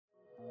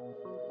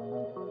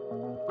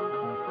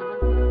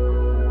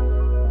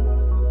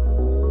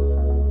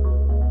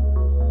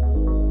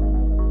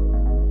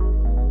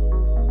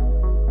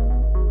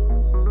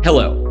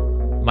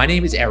My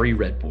name is Ari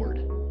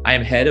Redboard. I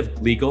am head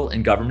of legal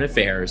and government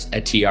affairs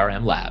at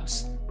TRM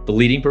Labs, the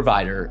leading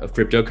provider of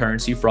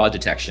cryptocurrency fraud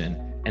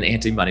detection and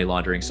anti-money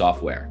laundering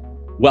software.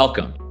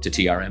 Welcome to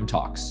TRM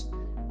Talks.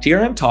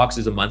 TRM Talks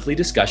is a monthly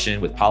discussion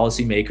with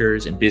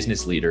policymakers and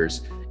business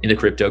leaders in the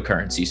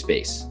cryptocurrency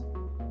space.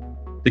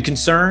 The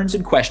concerns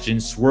and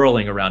questions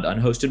swirling around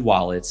unhosted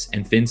wallets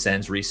and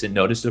FinCEN's recent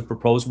notice of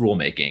proposed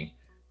rulemaking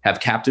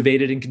have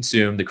captivated and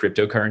consumed the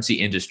cryptocurrency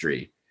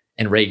industry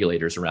and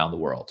regulators around the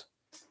world.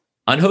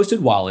 Unhosted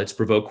wallets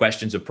provoke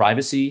questions of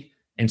privacy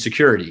and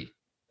security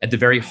at the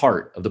very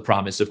heart of the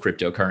promise of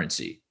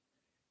cryptocurrency.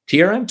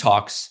 TRM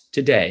talks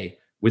today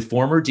with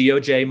former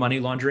DOJ money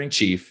laundering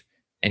chief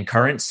and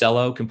current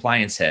Cello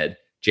compliance head,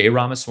 Jay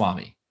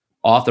Ramaswamy,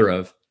 author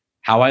of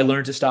How I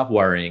Learned to Stop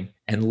Worrying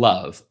and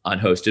Love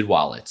Unhosted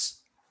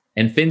Wallets,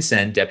 and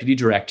FinCEN Deputy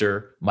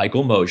Director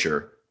Michael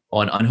Mosier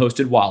on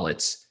unhosted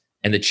wallets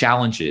and the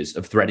challenges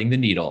of threading the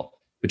needle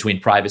between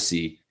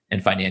privacy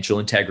and financial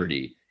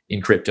integrity in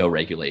crypto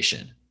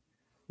regulation.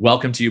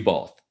 Welcome to you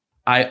both.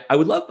 I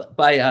would love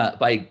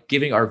by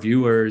giving our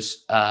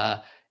viewers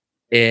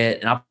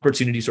an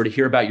opportunity to sort of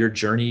hear about your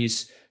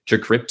journeys to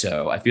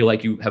crypto. I feel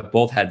like you have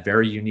both had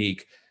very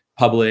unique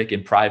public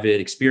and private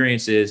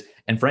experiences,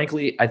 and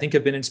frankly, I think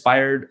have been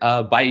inspired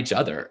by each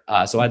other.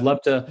 So I'd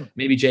love to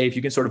maybe, Jay, if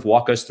you can sort of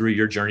walk us through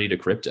your journey to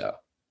crypto.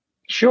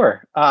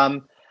 Sure.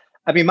 I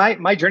mean,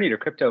 my journey to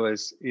crypto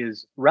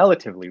is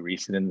relatively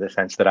recent in the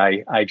sense that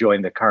I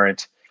joined the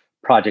current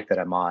project that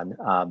I'm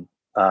on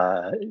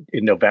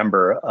in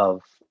November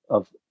of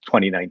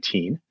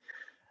 2019,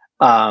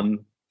 and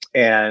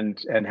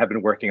have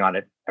been working on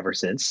it ever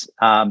since.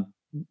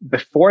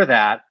 Before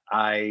that,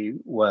 I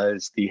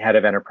was the head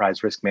of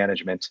enterprise risk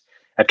management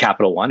at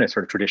Capital One, a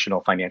sort of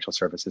traditional financial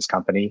services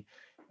company.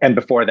 And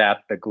before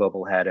that, the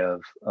global head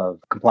of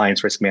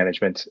compliance risk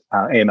management,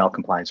 AML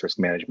compliance risk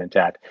management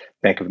at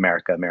Bank of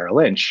America Merrill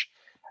Lynch.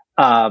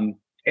 And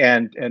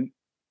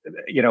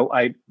you know,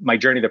 my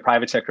journey to the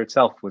private sector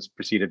itself was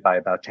preceded by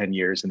about 10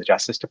 years in the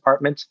Justice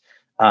Department.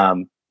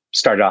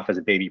 Started off as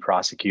a baby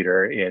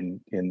prosecutor in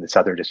the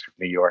Southern District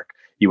of New York,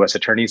 U.S.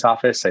 Attorney's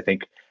Office. I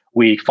think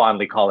we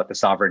fondly call it the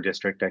Sovereign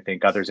District. I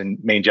think others in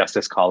Main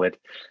Justice call it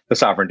the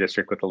Sovereign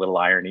District with a little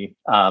irony.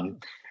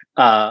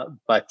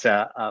 But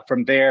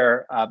from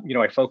there, you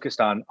know, I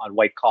focused on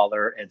white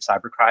collar and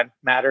cybercrime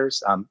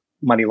matters,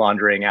 money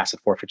laundering, asset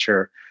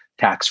forfeiture,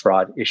 tax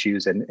fraud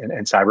issues, and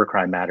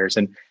cybercrime matters.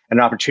 And an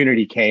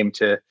opportunity came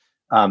to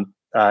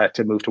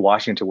move to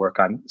Washington to work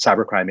on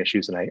cybercrime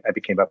issues, and I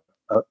became a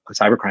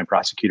cybercrime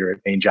prosecutor at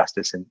Main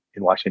Justice in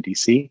Washington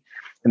D.C.,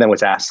 and then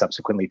was asked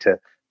subsequently to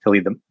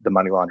lead the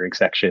money laundering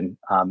section,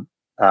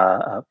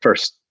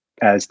 first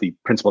as the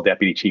principal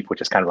deputy chief,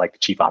 which is kind of like the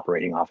chief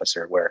operating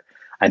officer, where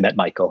I met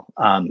Michael,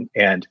 and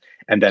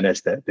then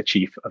as the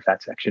chief of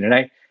that section. And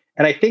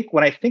I think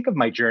when I think of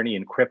my journey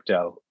in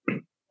crypto,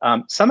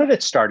 some of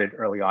it started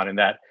early on in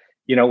that,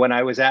 you know, when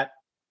I was at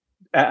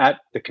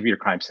the computer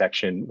crime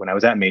section, when I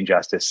was at Main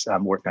Justice,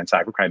 working on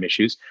cybercrime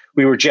issues,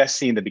 we were just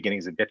seeing the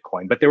beginnings of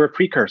Bitcoin, but there were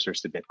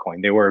precursors to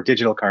Bitcoin. There were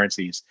digital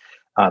currencies.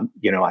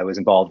 You know, I was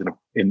involved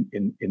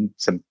in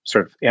some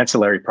sort of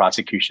ancillary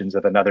prosecutions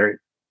of another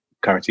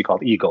currency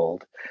called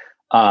e-gold.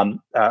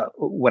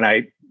 When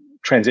I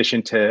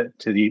transitioned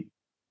to the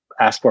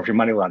asset forfeiture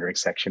money laundering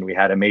section, we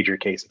had a major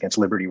case against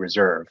Liberty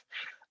Reserve.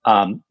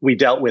 We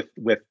dealt with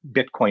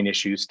Bitcoin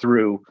issues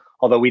through,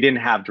 although we didn't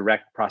have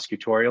direct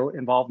prosecutorial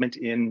involvement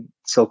in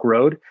Silk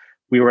Road,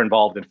 we were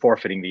involved in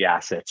forfeiting the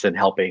assets and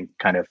helping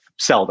kind of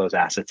sell those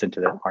assets into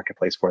the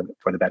marketplace for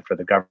the benefit of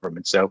the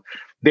government. So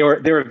there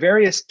were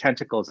various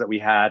tentacles that we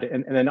had,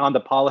 and then on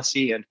the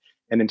policy and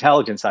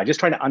intelligence side,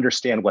 just trying to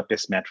understand what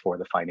this meant for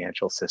the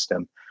financial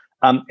system.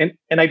 And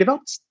I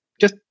developed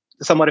just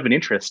somewhat of an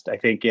interest, I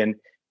think, in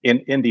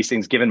these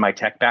things. Given my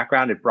tech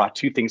background, it brought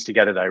two things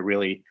together that I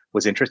really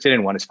was interested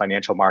in. One is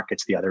financial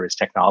markets, the other is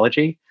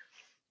technology.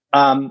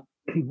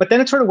 But then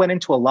it sort of went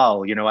into a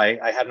lull. You know,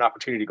 I had an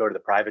opportunity to go to the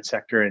private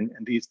sector, and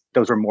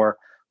those were more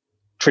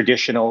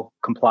traditional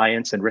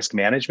compliance and risk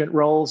management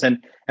roles.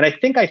 And I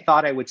think I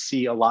thought I would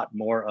see a lot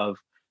more of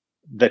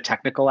the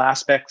technical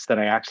aspects than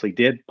I actually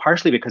did,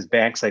 partially because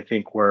banks, I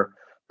think, were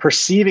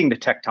perceiving the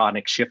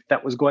tectonic shift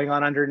that was going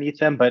on underneath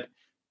them, but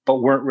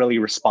weren't really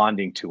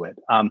responding to it.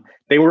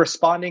 They were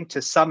responding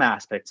to some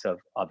aspects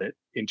of it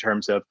in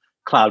terms of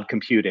cloud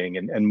computing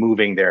and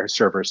moving their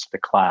servers to the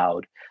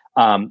cloud,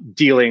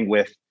 dealing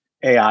with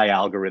AI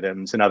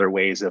algorithms and other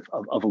ways of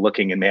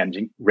looking and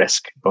managing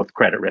risk, both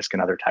credit risk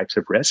and other types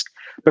of risk.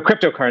 But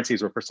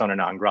cryptocurrencies were persona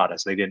non grata,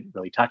 so they didn't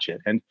really touch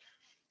it.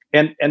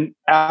 And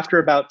after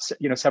about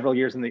several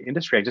years in the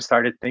industry, I just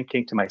started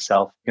thinking to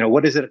myself, you know,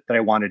 what is it that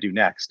I want to do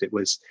next?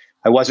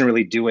 I wasn't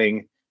really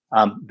doing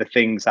the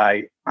things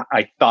I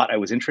thought I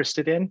was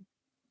interested in,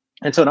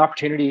 and so an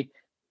opportunity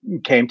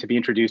came to be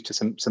introduced to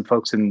some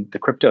folks in the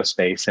crypto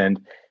space, and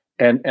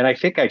I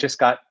think I just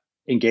got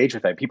engaged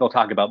with it. People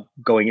talk about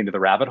going into the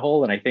rabbit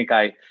hole, and I think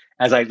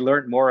as I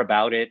learned more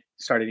about it,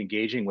 started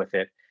engaging with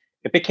it,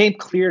 it became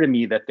clear to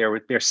me that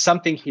there's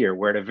something here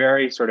where at a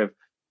very sort of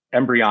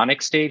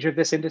embryonic stage of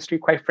this industry,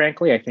 quite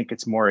frankly. I think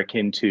it's more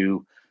akin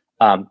to,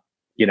 um,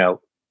 you know,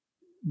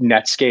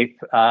 Netscape,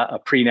 a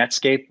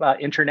pre-Netscape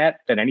internet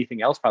than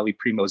anything else, probably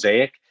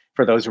pre-Mosaic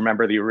for those who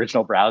remember the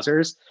original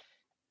browsers.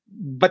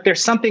 But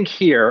there's something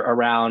here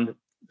around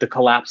the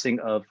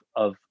collapsing um,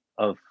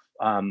 of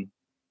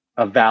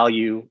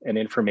value and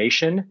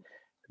information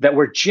that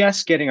we're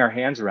just getting our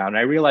hands around. And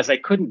I realized I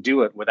couldn't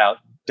do it without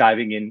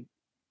diving in,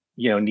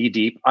 knee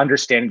deep,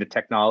 understanding the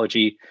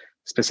technology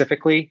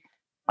specifically.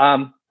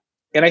 And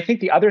I think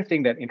the other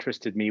thing that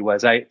interested me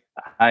was I've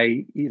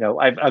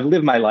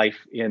lived my life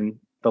in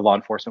the law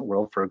enforcement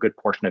world for a good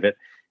portion of it,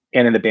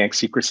 and in the Bank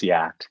Secrecy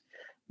Act.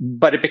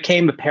 But it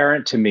became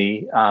apparent to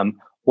me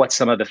what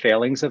some of the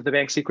failings of the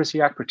Bank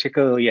Secrecy Act,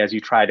 particularly as you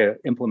try to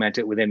implement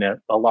it within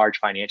a large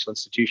financial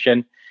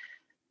institution.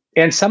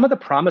 And some of the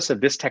promise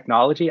of this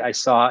technology I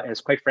saw as,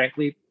 quite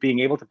frankly, being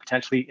able to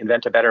potentially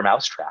invent a better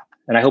mousetrap.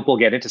 And I hope we'll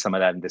get into some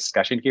of that in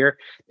discussion here.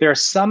 There are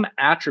some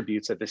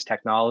attributes of this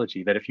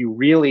technology that if you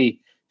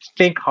really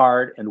think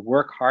hard and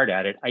work hard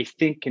at it, I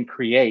think can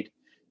create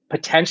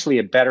potentially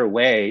a better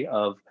way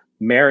of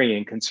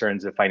marrying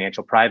concerns of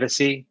financial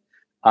privacy,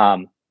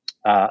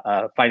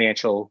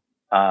 financial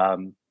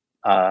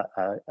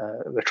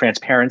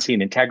transparency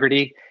and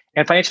integrity,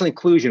 and financial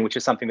inclusion, which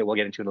is something that we'll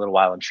get into in a little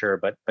while, I'm sure,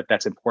 but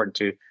that's important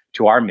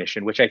to our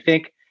mission, which I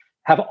think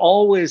have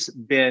always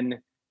been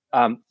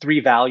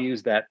three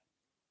values that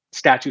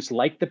statutes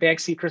like the Bank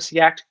Secrecy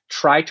Act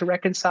try to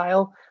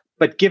reconcile.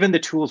 But given the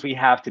tools we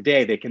have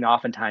today, they can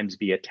oftentimes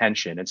be a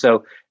tension. And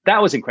so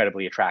that was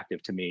incredibly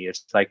attractive to me.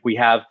 It's like we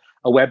have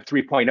a Web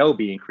 3.0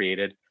 being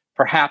created.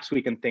 Perhaps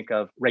we can think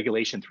of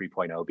Regulation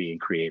 3.0 being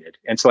created.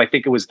 And so I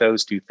think it was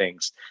those two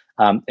things.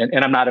 And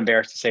I'm not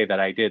embarrassed to say that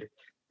I did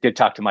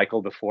talk to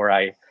Michael before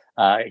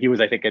he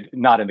was, I think,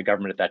 not in the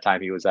government at that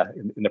time. He was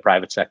in the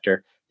private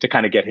sector, to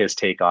kind of get his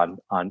take on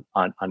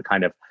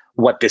kind of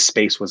what this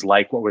space was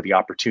like, what were the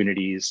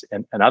opportunities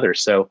and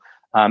others. So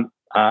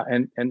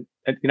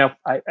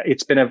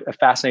it's been a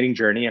fascinating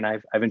journey, and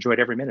I've enjoyed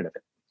every minute of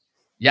it.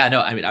 Yeah,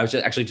 no, I mean, I was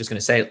just going to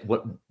say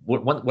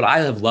what I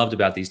have loved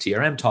about these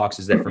TRM talks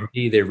is that for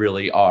me, they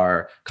really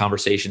are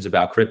conversations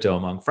about crypto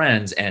among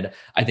friends. And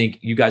I think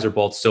you guys are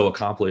both so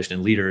accomplished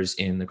and leaders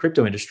in the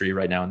crypto industry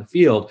right now in the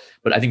field.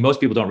 But I think most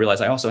people don't realize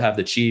I also have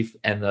the chief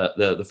and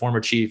the former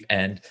chief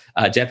and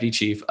deputy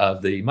chief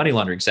of the money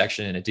laundering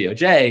section at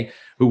DOJ,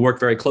 who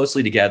worked very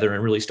closely together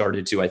and really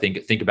started to, I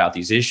think about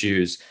these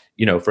issues,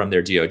 from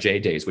their DOJ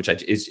days, which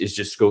is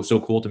just so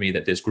cool to me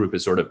that this group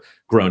has sort of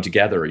grown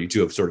together, or you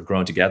two have sort of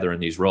grown together in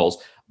these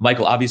roles.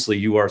 Michael, obviously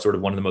you are sort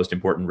of one of the most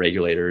important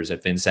regulators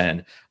at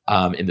FinCEN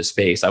in the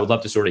space. I would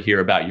love to sort of hear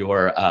about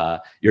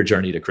your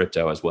journey to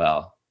crypto as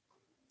well.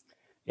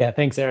 Yeah,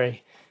 thanks,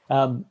 Ari.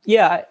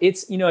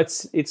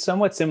 It's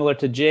somewhat similar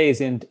to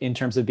Jay's in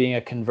terms of being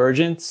a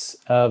convergence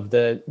of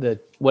the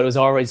what was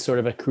always sort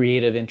of a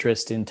creative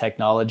interest in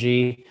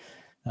technology.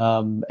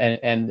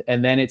 And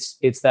then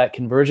it's that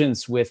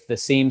convergence with the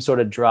same sort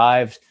of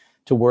drive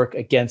to work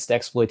against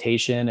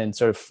exploitation and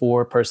sort of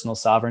for personal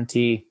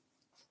sovereignty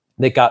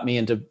that got me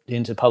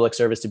into public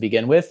service to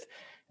begin with.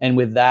 And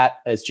with that,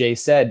 as Jay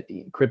said,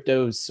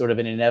 crypto's sort of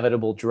an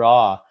inevitable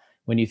draw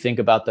when you think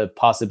about the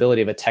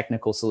possibility of a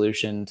technical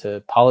solution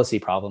to policy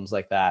problems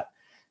like that.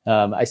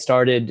 I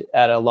started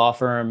at a law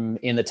firm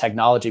in the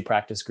technology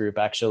practice group,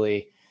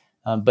 actually,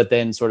 but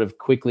then sort of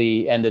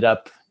quickly ended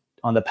up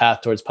on the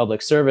path towards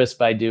public service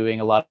by doing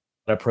a lot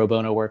of pro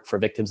bono work for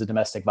victims of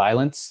domestic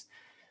violence.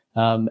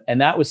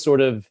 And that was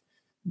sort of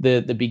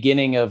the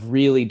beginning of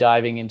really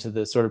diving into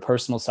the sort of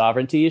personal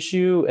sovereignty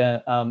issue,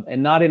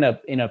 and not in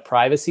a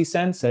privacy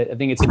sense. I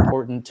think it's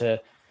important to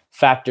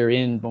factor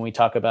in when we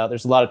talk about,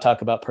 there's a lot of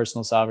talk about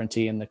personal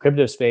sovereignty in the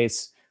crypto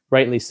space,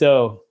 rightly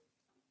so.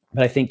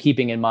 But I think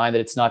keeping in mind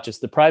that it's not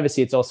just the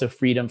privacy, it's also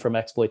freedom from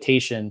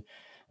exploitation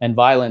and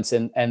violence.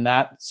 And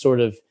that sort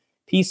of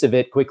piece of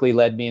it quickly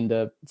led me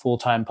into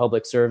full-time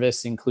public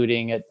service,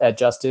 including at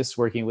Justice,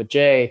 working with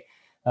Jay.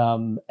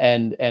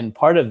 And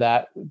part of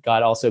that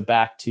got also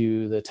back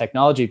to the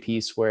technology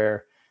piece,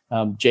 where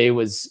Jay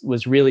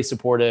was really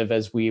supportive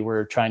as we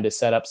were trying to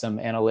set up some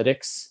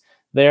analytics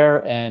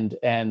there.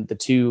 And the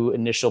two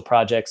initial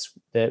projects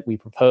that we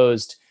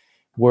proposed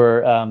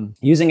were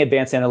using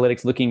advanced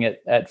analytics, looking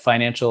at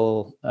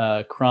financial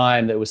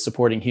crime that was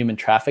supporting human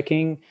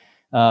trafficking,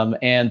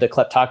 and the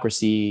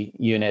kleptocracy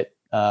unit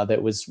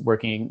that was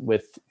working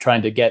with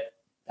trying to get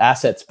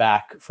assets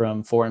back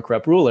from foreign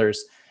corrupt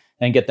rulers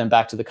and get them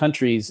back to the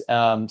countries.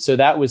 So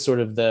that was sort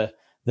of the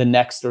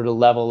next sort of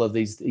level of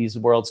these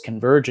worlds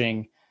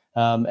converging.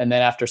 And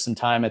then after some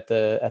time at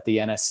the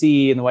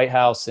NSC in the White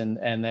House, and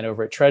then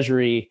over at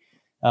Treasury,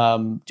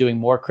 doing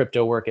more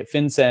crypto work at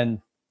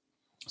FinCEN,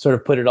 sort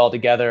of put it all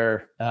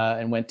together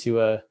and went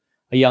to a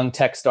young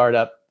tech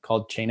startup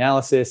called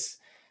Chainalysis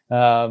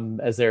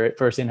as their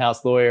first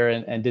in-house lawyer,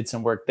 and did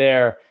some work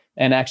there.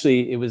 And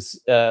actually, it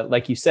was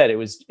like you said, it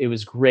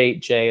was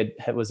great. Jay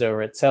was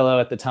over at Cello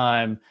at the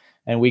time,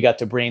 and we got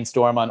to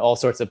brainstorm on all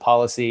sorts of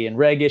policy and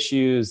reg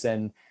issues.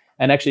 And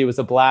actually, it was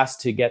a blast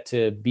to get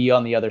to be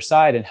on the other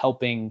side and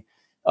helping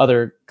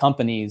other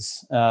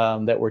companies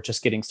that were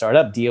just getting started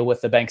up deal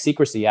with the Bank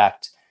Secrecy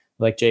Act,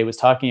 like Jay was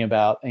talking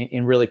about,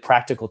 in really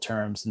practical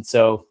terms. And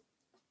so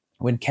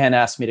when Ken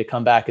asked me to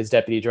come back as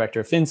deputy director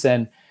of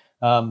FinCEN,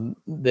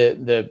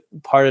 the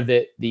part of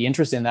it, the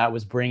interest in that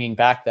was bringing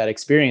back that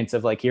experience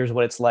of like, here's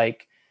what it's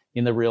like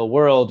in the real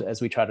world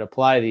as we try to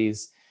apply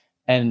these.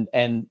 And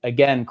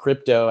again,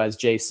 crypto, as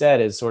Jay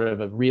said, is sort of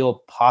a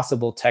real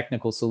possible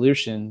technical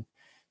solution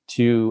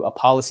to a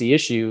policy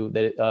issue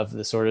that of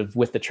the sort of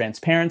with the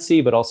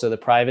transparency, but also the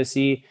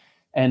privacy,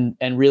 and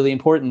really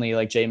importantly,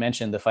 like Jay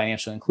mentioned, the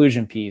financial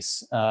inclusion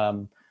piece,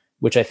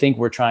 which I think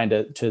we're trying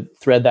to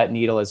thread that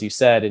needle, as you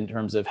said, in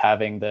terms of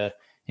having the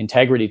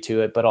integrity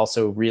to it, but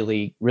also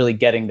really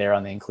getting there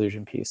on the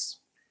inclusion piece.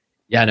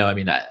 Yeah, no, I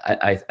mean,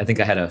 I think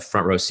I had a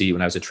front row seat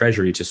when I was at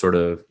Treasury to sort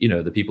of,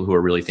 the people who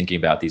are really thinking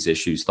about these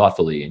issues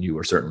thoughtfully, and you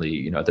were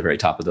certainly, at the very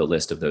top of the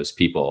list of those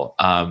people.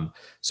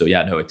 So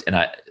yeah, no,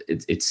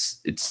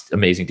 it's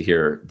amazing to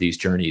hear these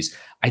journeys.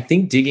 I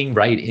think digging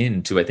right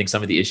into,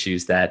 some of the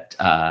issues that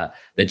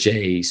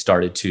Jay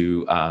started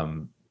to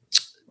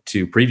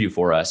preview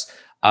for us.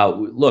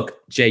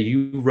 Look, Jay,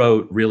 you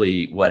wrote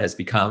really what has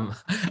become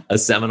a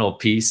seminal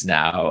piece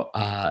now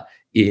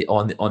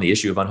on the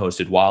issue of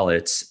unhosted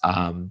wallets.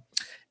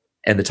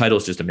 And the title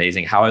is just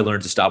amazing. How I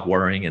Learned to Stop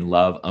Worrying and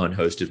Love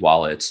Unhosted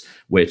Wallets,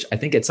 which I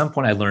think at some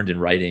point I learned in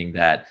writing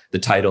that the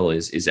title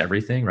is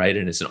everything, right?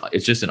 And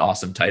it's just an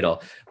awesome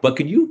title. But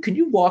can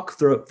you walk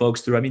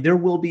folks through? I mean, there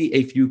will be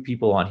a few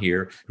people on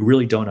here who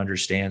really don't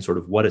understand sort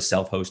of what a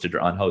self-hosted or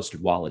unhosted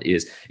wallet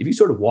is. If you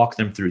sort of walk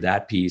them through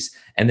that piece,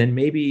 and then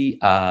maybe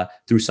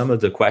through some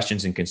of the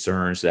questions and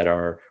concerns that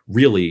are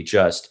really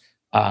just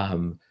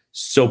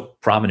so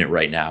prominent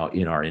right now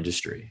in our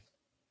industry.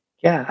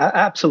 Yeah,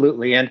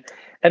 absolutely.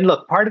 And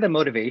look, part of the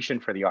motivation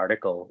for the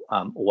article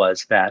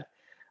was that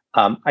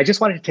I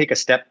just wanted to take a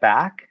step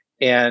back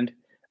and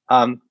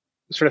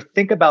sort of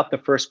think about the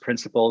first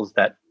principles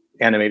that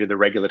animated the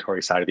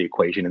regulatory side of the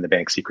equation in the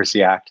Bank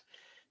Secrecy Act.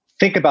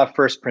 Think about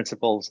first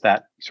principles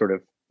that sort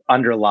of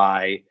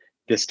underlie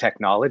this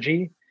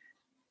technology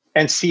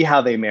and see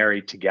how they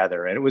marry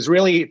together. And it was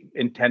really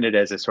intended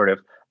as a sort of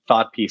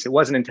thought piece. It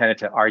wasn't intended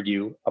to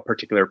argue a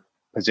particular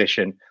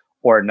position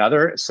or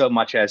another so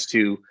much as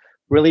to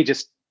really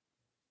just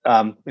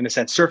in a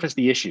sense, surface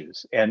the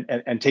issues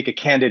and take a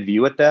candid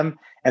view at them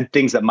and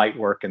things that might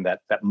work and that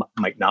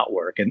might not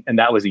work. And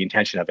that was the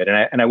intention of it.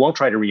 And I won't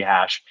try to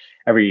rehash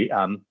every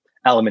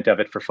element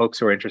of it for folks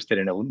who are interested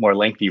in a more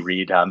lengthy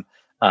read.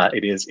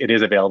 It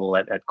is available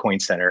at Coin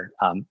Center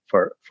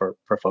for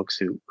folks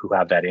who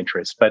have that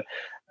interest. But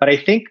I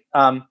think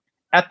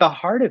at the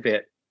heart of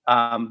it,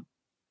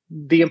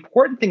 the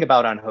important thing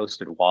about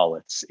unhosted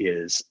wallets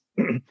is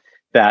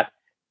that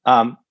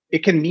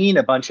it can mean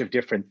a bunch of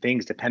different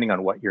things depending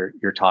on what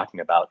you're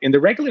talking about. In the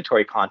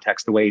regulatory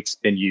context, the way it's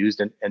been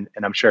used, and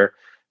I'm sure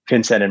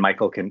FinCEN and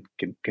Michael can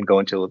go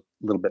into a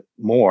little bit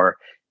more,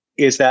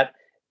 is that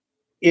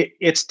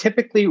it's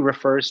typically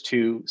refers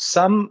to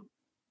some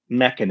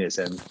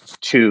mechanism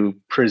to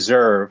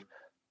preserve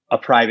a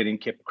private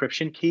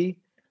encryption key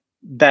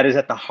that is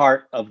at the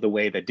heart of the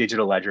way that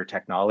digital ledger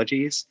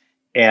technologies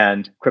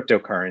and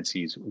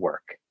cryptocurrencies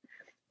work.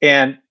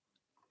 And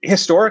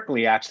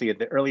historically, actually, at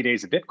the early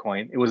days of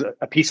Bitcoin, it was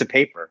a piece of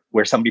paper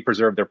where somebody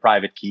preserved their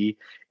private key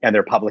and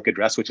their public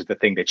address, which is the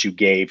thing that you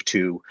gave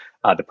to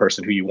the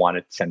person who you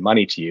wanted to send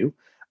money to you.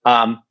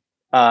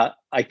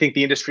 I think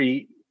the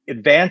industry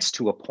advanced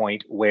to a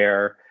point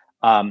where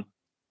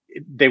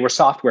they were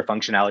software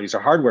functionalities or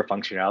hardware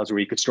functionalities where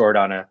you could store it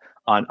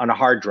on a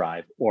hard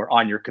drive or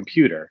on your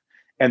computer,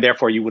 and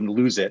therefore you wouldn't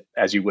lose it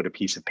as you would a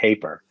piece of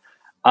paper.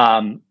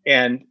 And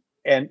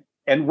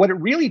what it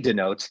really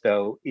denotes,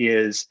 though,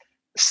 is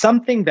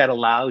something that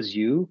allows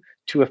you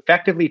to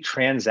effectively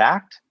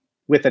transact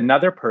with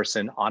another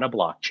person on a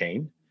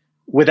blockchain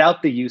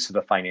without the use of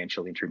a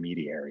financial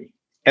intermediary.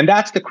 And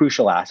that's the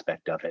crucial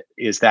aspect of it,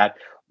 is that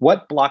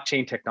what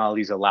blockchain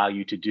technologies allow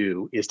you to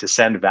do is to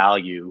send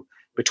value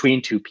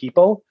between two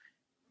people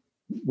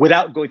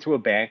without going through a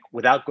bank,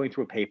 without going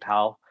through a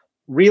PayPal,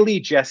 really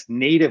just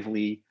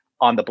natively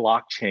on the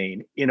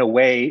blockchain in a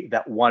way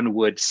that one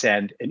would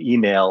send an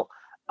email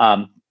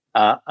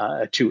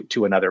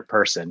to another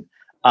person.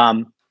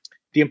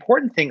 The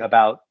important thing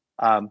about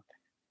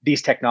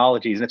these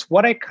technologies, and it's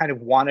what I kind of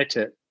wanted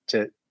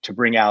to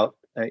bring out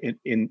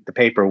in the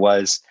paper,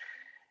 was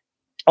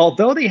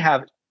although they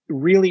have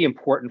really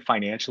important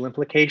financial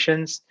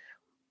implications,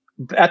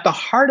 at the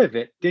heart of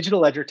it, digital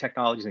ledger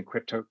technologies and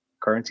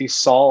cryptocurrency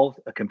solve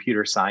a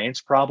computer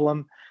science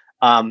problem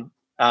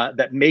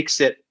that makes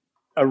it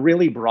a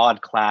really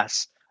broad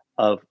class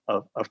of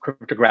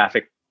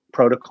cryptographic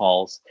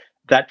protocols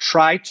that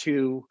try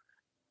to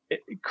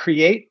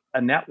create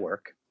a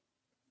network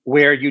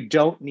where you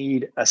don't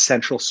need a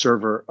central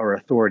server or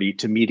authority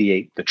to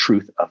mediate the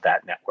truth of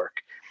that network.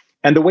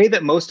 And the way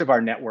that most of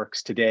our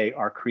networks today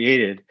are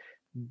created,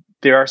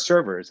 there are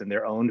servers and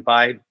they're owned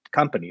by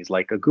companies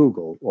like a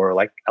Google or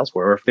like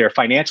elsewhere. Or if they're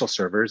financial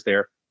servers,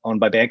 they're owned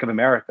by Bank of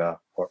America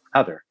or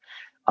other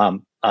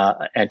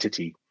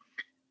entity.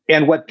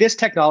 And what this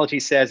technology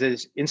says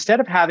is, instead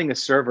of having a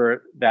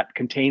server that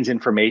contains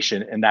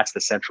information and that's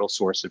the central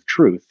source of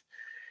truth,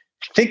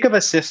 think of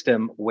a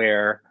system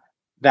where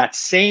that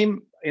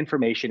same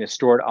information is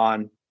stored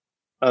on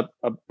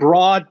a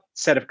broad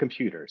set of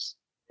computers.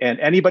 And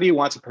anybody who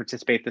wants to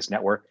participate in this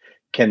network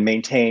can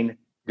maintain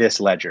this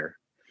ledger.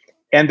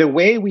 And the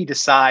way we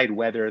decide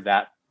whether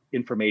that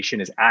information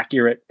is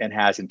accurate and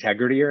has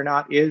integrity or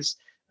not is,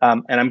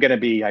 and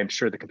I'm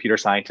sure the computer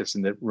scientists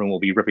in the room will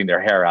be ripping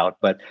their hair out,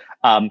 but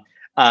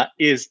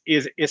is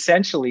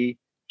essentially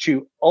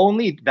to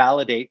only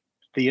validate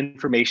the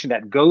information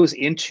that goes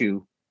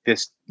into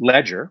this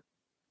ledger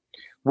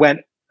when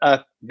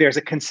there's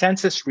a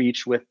consensus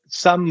reached with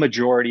some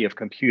majority of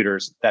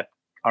computers that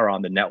are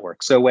on the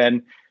network. So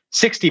when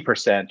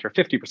 60% or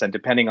 50%,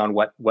 depending on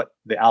what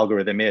the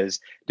algorithm is,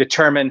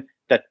 determine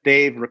that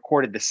they've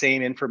recorded the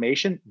same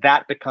information,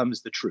 that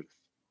becomes the truth.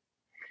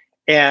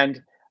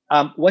 And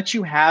what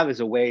you have is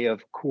a way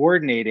of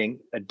coordinating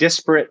a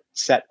disparate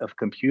set of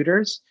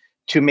computers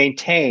to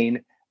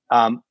maintain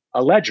a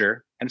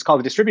ledger, and it's called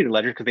a distributed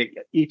ledger because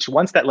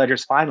once that ledger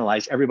is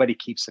finalized, everybody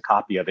keeps a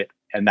copy of it,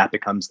 and that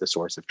becomes the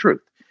source of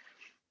truth.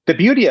 The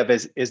beauty of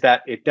it is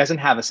that it doesn't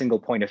have a single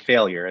point of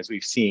failure, as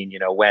we've seen.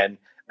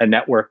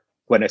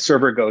 When a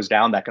server goes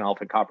down, that can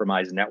often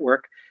compromise a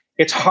network.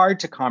 It's hard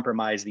to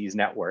compromise these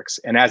networks,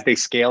 and as they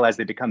scale, as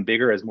they become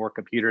bigger, as more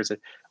computers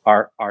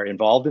are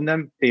involved in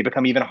them, they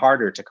become even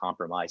harder to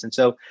compromise. And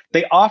so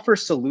they offer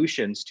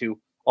solutions to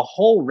a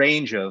whole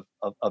range of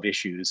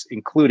issues,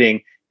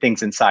 including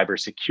things in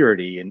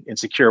cybersecurity and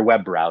secure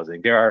web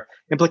browsing. There are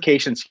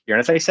implications here. And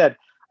as I said,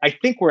 I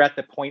think we're at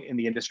the point in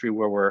the industry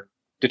where we're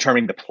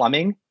determining the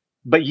plumbing,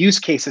 but use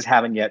cases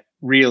haven't yet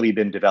really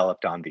been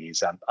developed on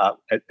these.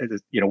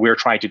 We're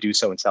trying to do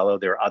so in Cello.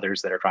 There are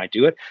others that are trying to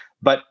do it,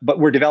 but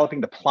we're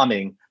developing the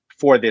plumbing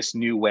for this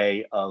new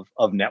way of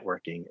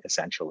networking,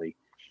 essentially.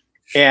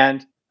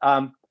 And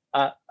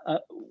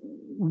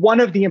one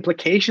of the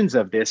implications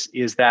of this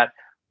is that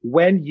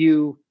when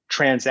you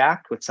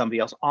transact with somebody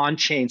else on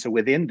chain, so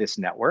within this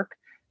network,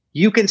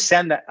 you can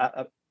send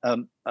that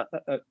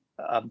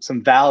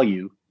some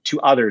value to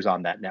others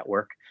on that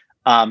network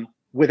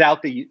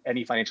without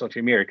any financial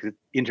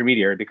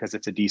intermediary because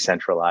it's a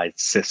decentralized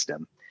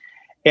system.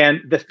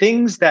 And the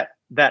things that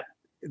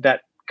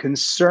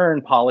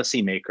concern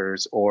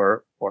policymakers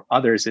or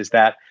others is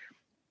that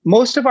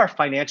most of our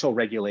financial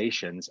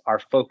regulations are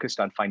focused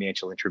on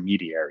financial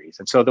intermediaries.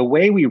 And so the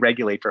way we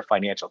regulate for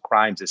financial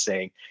crimes is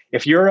saying,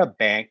 if you're a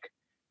bank,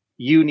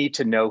 you need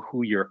to know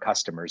who your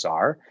customers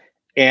are.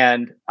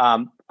 And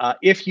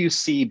if you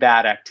see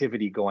bad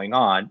activity going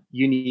on,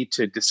 you need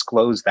to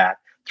disclose that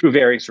through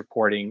various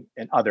reporting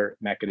and other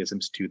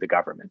mechanisms to the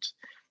government.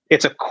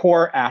 It's a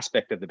core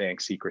aspect of the Bank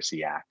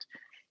Secrecy Act.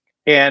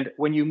 And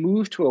when you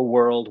move to a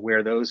world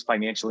where those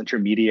financial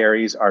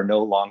intermediaries are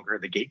no longer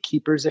the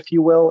gatekeepers, if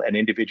you will, and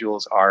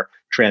individuals are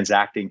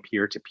transacting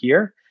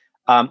peer-to-peer,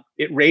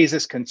 it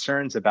raises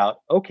concerns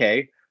about,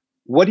 okay,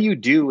 what do you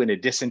do in a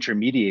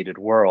disintermediated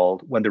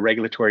world when the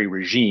regulatory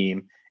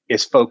regime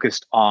is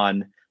focused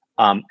on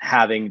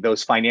having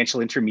those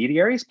financial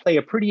intermediaries play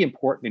a pretty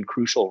important and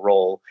crucial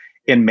role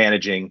in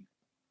managing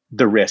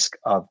the risk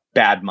of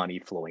bad money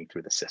flowing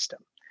through the system?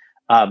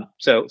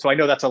 So I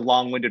know that's a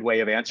long-winded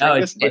way of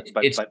answering this,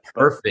 but it's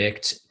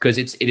perfect because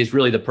it is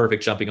really the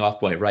perfect jumping off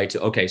point, right?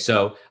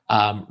 So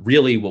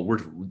really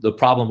the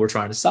problem we're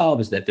trying to solve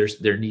is that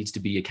there needs to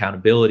be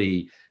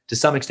accountability to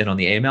some extent on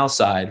the AML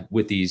side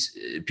with these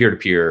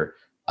peer-to-peer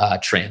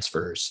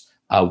transfers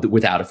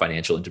without a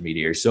financial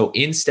intermediary. So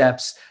in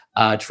steps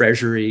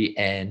Treasury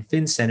and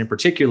FinCEN in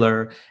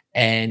particular,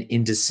 and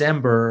in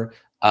December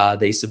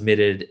they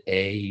submitted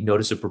a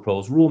notice of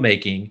proposed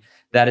rulemaking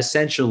that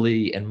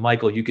essentially, and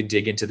Michael, you can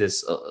dig into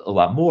this a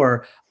lot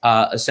more,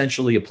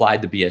 essentially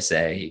applied the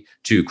BSA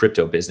to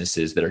crypto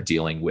businesses that are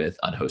dealing with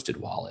unhosted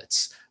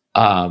wallets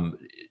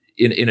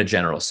in a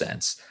general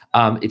sense.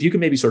 If you can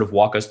maybe sort of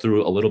walk us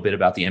through a little bit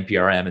about the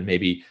NPRM and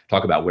maybe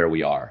talk about where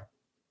we are.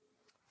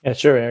 Yeah,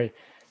 sure, Harry.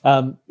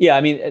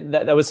 I mean,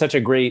 that was such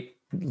a great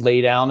lay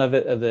down of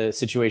the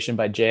situation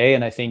by Jay.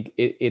 And I think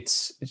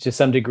it's to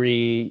some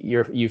degree,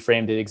 you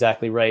framed it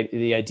exactly right.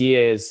 The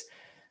idea is,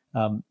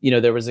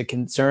 there was a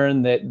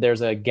concern that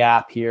there's a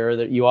gap here,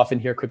 that you often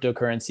hear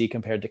cryptocurrency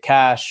compared to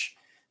cash,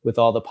 with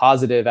all the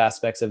positive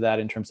aspects of that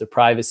in terms of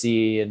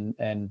privacy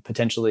and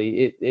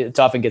potentially it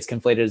often gets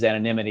conflated as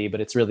anonymity, but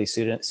it's really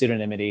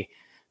pseudonymity,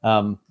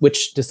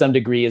 which to some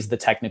degree is the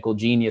technical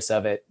genius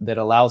of it that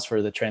allows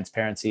for the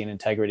transparency and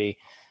integrity.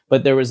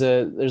 But there's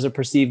a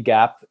perceived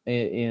gap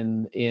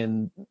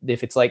in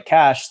if it's like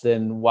cash,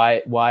 then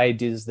why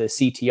does the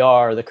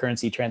CTR, the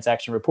currency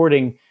transaction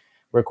reporting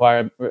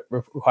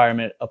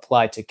requirement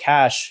apply to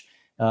cash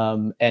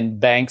and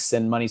banks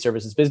and money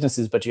services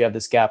businesses, but you have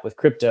this gap with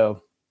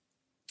crypto?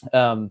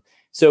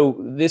 So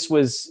this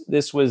was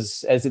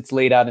as it's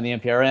laid out in the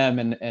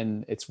NPRM,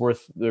 and it's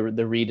worth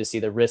the read to see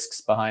the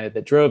risks behind it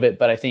that drove it.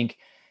 But I think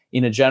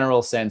in a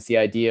general sense, the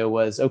idea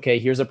was, okay,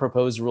 here's a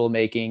proposed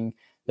rulemaking.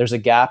 There's a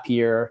gap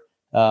here.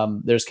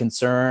 There's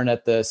concern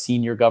at the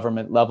senior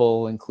government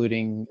level,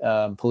 including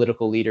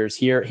political leaders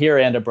here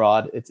and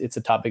abroad. It's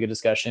a topic of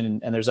discussion,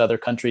 and there's other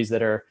countries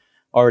that are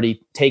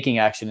already taking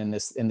action in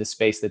this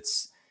space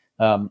that's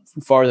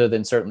farther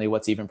than certainly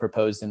what's even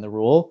proposed in the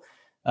rule.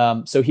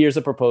 So here's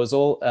a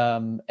proposal,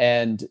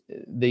 and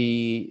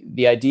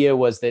the idea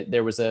was that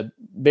there was a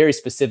very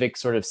specific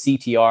sort of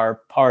CTR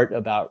part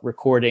about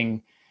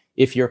recording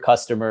if your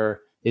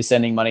customer is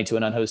sending money to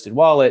an unhosted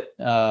wallet.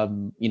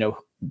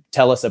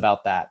 Tell us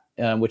about that,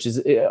 which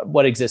is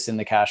what exists in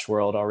the cash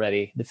world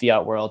already, the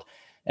fiat world.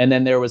 And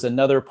then there was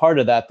another part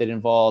of that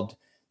involved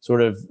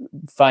sort of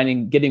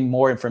getting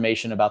more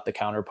information about the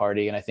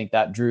counterparty, and I think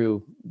that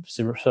drew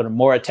sort of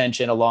more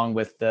attention, along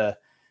with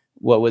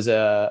what was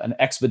an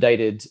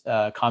expedited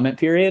comment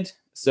period.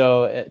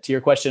 So to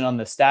your question on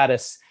the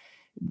status,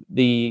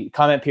 the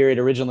comment period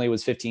originally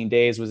was 15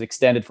 days, was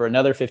extended for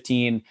another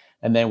 15,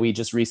 and then we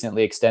just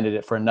recently extended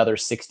it for another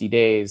 60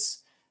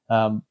 days.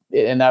 And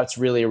that's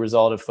really a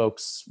result of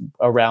folks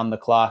around the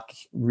clock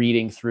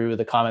reading through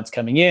the comments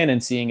coming in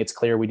and seeing it's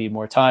clear we need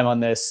more time on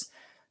this.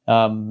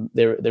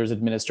 There's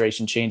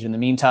administration change in the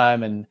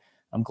meantime, and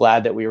I'm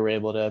glad that we were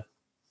able to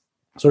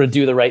sort of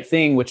do the right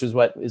thing, which is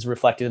what is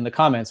reflected in the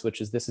comments, which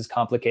is this is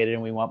complicated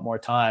and we want more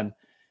time.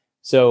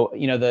 So,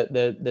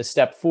 the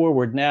step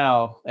forward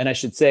now, and I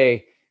should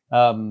say,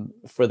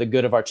 for the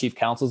good of our chief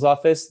counsel's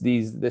office,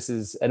 this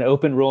is an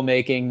open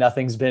rulemaking.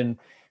 Nothing's been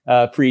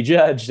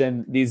prejudged,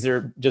 and these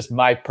are just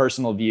my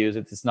personal views.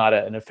 It's not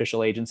an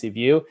official agency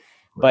view,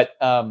 but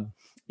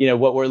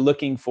what we're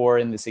looking for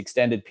in this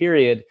extended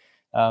period,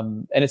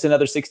 and it's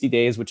another 60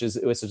 days, which is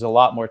a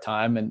lot more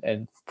time,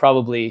 and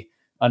probably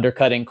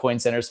undercutting Coin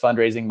Center's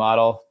fundraising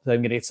model. So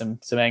I'm going to get some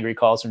angry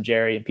calls from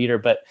Jerry and Peter,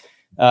 but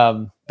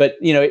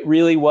it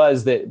really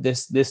was that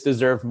this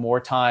deserved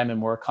more time and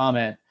more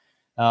comment,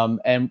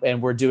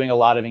 and we're doing a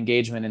lot of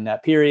engagement in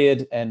that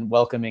period and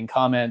welcoming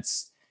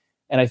comments.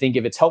 And I think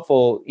if it's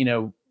helpful,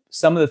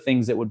 some of the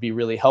things that would be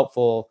really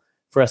helpful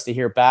for us to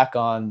hear back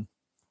on,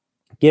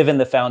 given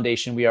the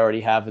foundation we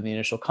already have in the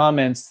initial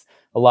comments,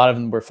 a lot of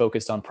them were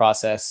focused on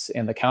process,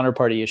 and the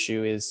counterparty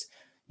issue is,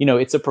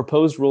 it's a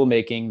proposed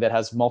rulemaking that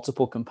has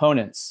multiple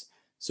components.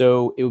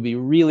 So it would be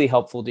really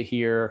helpful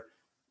to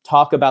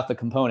talk about the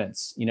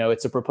components.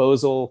 It's a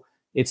proposal.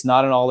 It's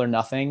not an all or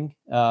nothing.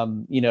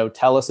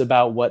 Tell us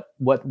about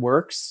what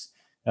works.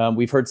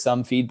 We've heard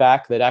some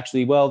feedback that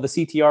actually, the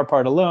CTR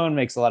part alone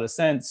makes a lot of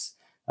sense.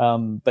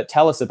 But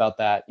tell us about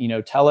that.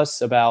 Tell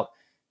us about,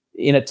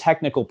 in a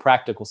technical,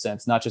 practical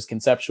sense, not just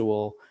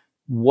conceptual,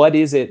 what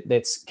is it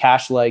that's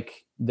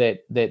cash-like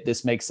that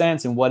this makes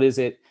sense, and what is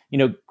it?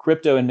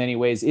 Crypto in many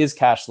ways is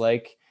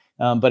cash-like,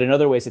 but in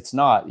other ways it's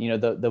not.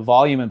 The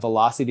volume and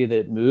velocity that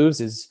it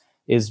moves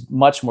is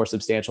much more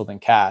substantial than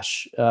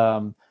cash.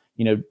 All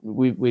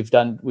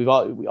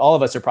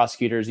of us are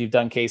prosecutors. You've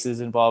done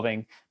cases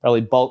involving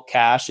probably bulk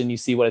cash, and you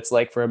see what it's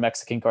like for a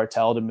Mexican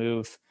cartel to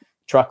move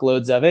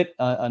truckloads of it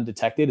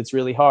undetected. It's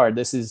really hard.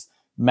 This is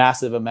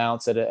massive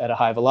amounts at a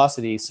high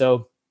velocity.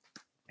 So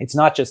it's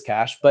not just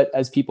cash, but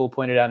as people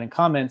pointed out in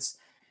comments,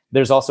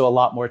 there's also a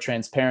lot more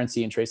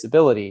transparency and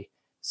traceability.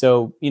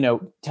 So,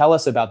 tell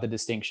us about the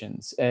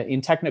distinctions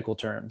in technical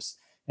terms.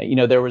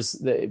 There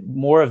was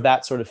more of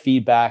that sort of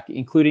feedback,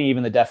 including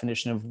even the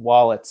definition of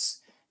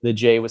wallets that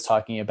Jay was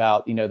talking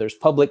about. There's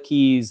public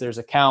keys, there's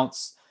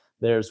accounts,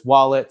 there's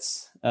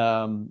wallets,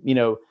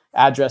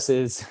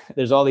 addresses,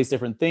 there's all these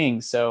different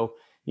things. So,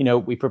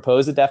 we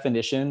propose a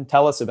definition,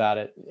 tell us about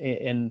it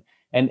in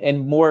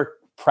more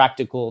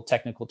practical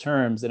technical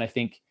terms. And I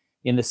think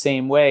in the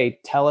same way,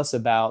 tell us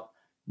about,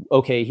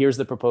 okay, here's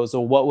the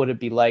proposal. What would it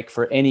be like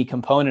for any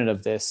component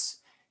of this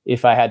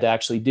if I had to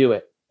actually do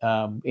it?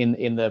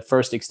 In the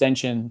first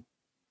extension,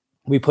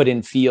 we put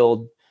in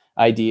field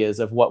ideas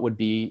of what would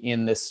be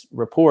in this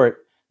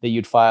report that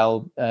you'd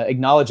file,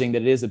 acknowledging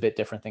that it is a bit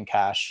different than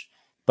cash.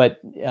 But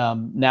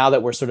now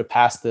that we're sort of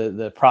past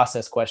the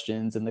process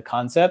questions and the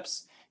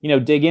concepts,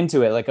 dig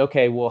into it. Like,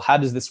 okay, well, how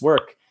does this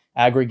work?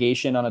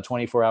 Aggregation on a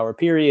 24-hour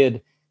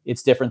period.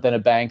 It's different than a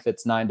bank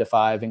that's 9 to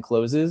 5 and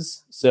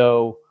closes.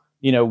 So,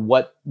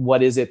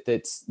 what is it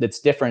that's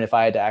different if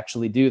I had to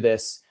actually do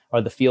this?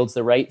 Are the fields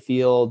the right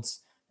fields?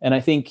 And I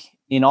think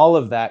in all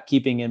of that,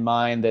 keeping in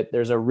mind that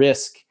there's a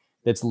risk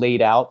that's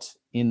laid out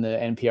in the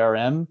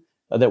NPRM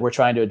that we're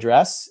trying to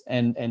address,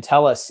 and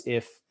tell us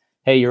if,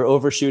 hey, you're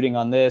overshooting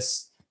on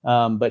this,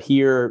 but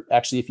here,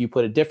 actually, if you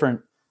put a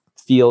different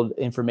field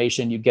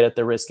information, you'd get at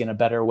the risk in a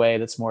better way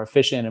that's more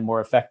efficient and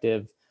more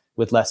effective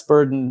with less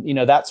burden.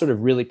 That sort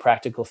of really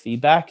practical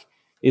feedback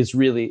is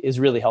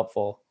really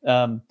helpful.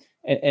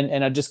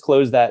 And I just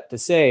close that to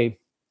say,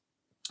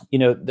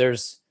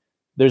 there's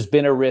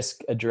been a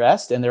risk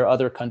addressed, and there are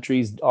other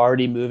countries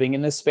already moving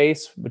in this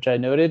space, which I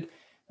noted,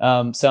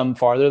 some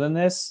farther than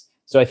this.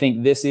 So I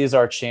think this is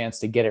our chance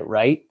to get it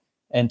right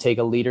and take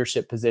a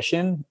leadership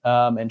position,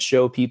 and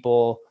show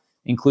people,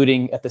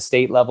 including at the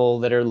state level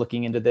that are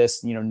looking into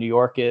this, New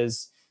York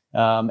is,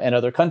 and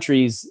other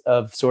countries,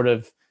 of sort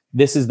of,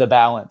 this is the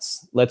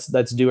balance.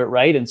 Let's do it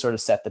right and sort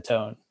of set the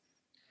tone.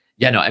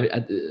 Yeah, no,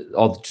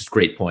 all just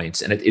great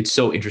points, and it's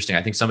so interesting.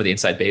 I think some of the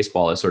inside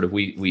baseball is sort of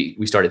we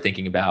started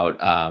thinking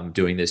about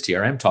doing this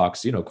TRM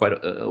talks, quite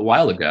a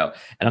while ago,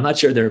 and I'm not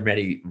sure there are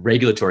many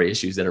regulatory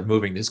issues that are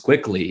moving this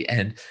quickly,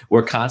 and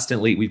we've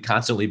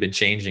constantly been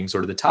changing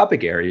sort of the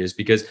topic areas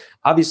because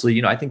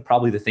obviously, I think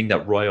probably the thing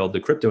that roiled the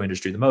crypto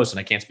industry the most,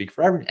 and I can't speak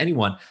for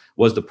anyone,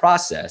 was the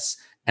process.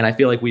 And I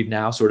feel like we've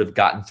now sort of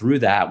gotten through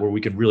that where we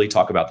can really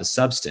talk about the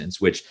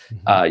substance, which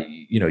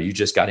you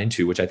just got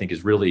into, which I think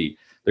is really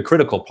the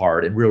critical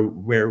part and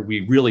where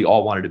we really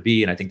all wanted to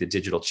be. And I think the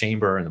Digital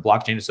Chamber and the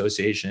Blockchain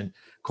Association,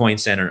 Coin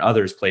Center, and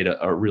others played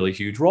a really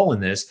huge role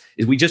in this.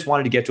 Is we just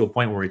wanted to get to a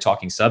point where we're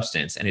talking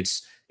substance, and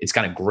it's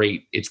kind of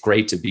great. It's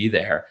great to be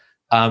there.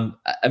 I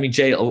mean,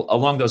 Jay,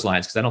 along those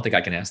lines, because I don't think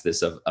I can ask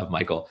this of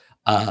Michael.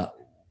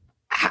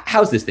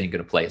 How's this thing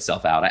going to play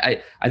itself out?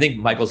 I think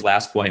Michael's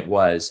last point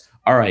was,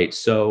 all right,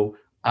 so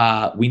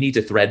we need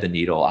to thread the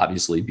needle,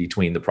 obviously,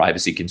 between the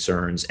privacy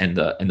concerns and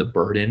the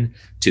burden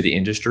to the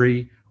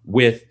industry.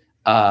 With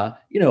I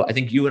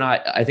think you and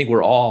I think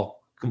we're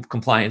all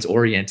compliance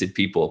oriented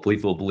people.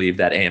 People believe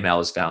that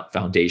AML is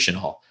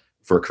foundational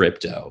for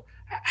crypto.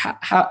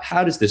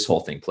 How does this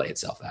whole thing play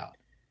itself out?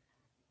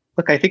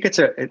 Look, I think it's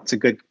a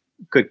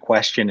good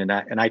question,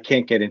 and I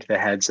can't get into the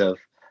heads of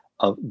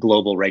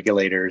global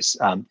regulators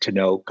to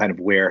know kind of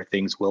where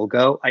things will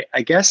go.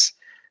 I guess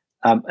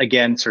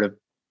again, sort of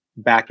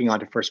backing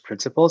onto first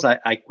principles,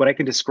 what I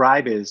can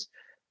describe is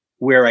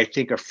where I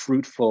think a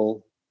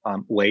fruitful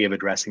way of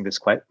addressing these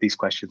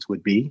questions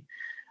would be.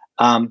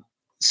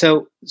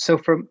 So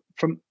from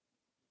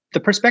the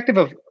perspective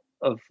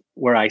of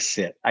where I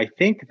sit, I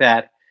think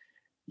that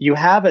you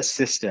have a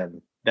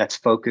system that's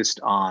focused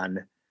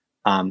on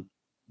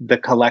the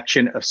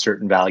collection of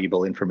certain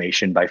valuable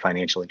information by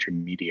financial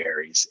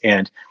intermediaries,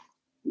 and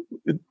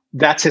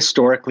that's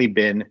historically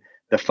been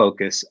the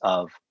focus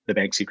of the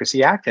Bank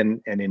Secrecy Act,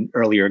 and in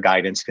earlier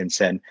guidance,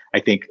 FinCEN, I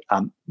think,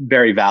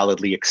 very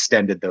validly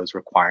extended those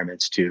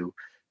requirements to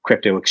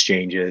crypto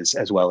exchanges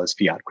as well as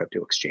fiat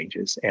crypto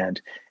exchanges.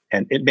 And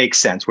it makes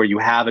sense where you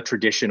have a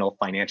traditional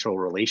financial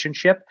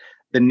relationship,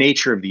 the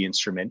nature of the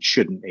instrument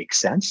shouldn't make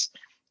sense.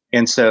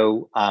 And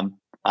so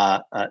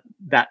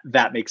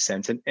that makes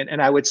sense.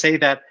 And I would say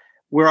that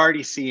we're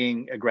already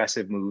seeing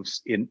aggressive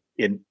moves in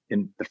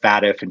the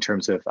FATF in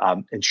terms of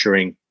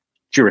ensuring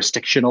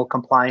jurisdictional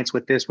compliance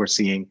with this. We're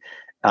seeing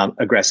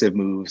aggressive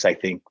moves, I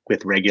think,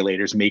 with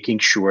regulators making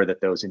sure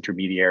that those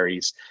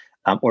intermediaries,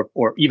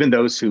 or even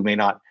those who may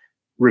not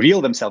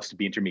reveal themselves to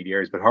be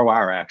intermediaries, but who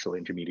are actual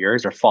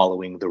intermediaries, are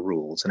following the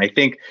rules. And I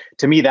think,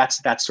 to me,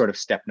 that's sort of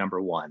step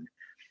number one.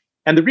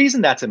 And the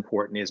reason that's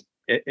important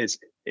is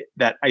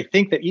that I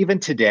think that even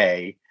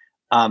today,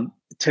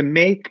 to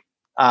make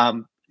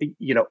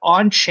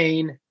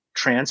on-chain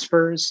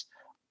transfers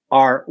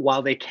are,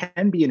 while they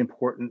can be an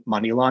important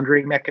money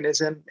laundering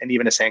mechanism and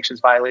even a sanctions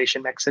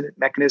violation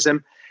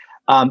mechanism,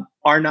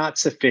 are not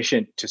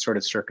sufficient to sort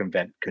of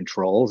circumvent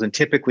controls. And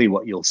typically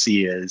what you'll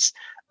see is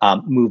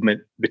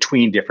movement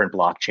between different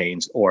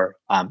blockchains, or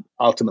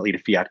ultimately to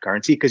fiat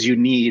currency, because you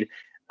need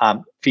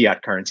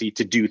fiat currency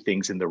to do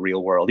things in the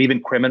real world. Even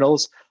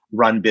criminals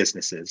run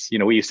businesses.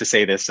 We used to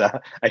say this,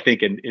 I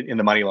think, in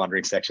the money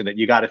laundering section, that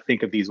you got to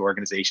think of these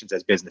organizations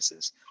as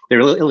businesses. They're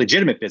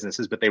illegitimate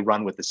businesses, but they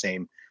run with the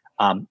same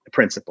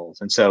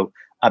principles. And so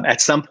at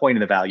some point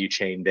in the value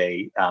chain,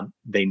 they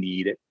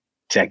need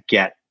to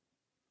get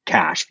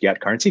cash,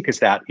 fiat currency, because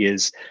that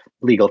is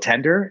legal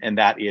tender, and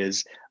that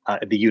is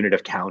the unit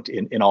of count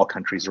in all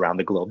countries around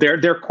the globe.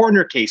 There are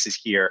corner cases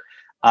here,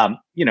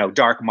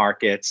 dark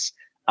markets,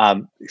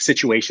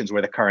 situations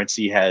where the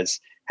currency has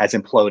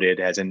imploded,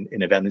 as in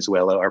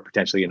Venezuela or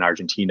potentially in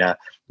Argentina,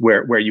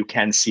 where you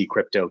can see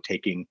crypto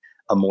taking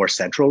a more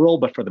central role,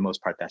 but for the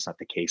most part, that's not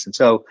the case. And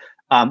so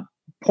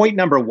point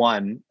number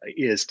one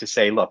is to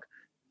say, look,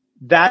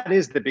 that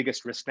is the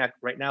biggest risk net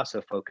right now,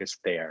 so focus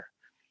there.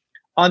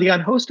 On the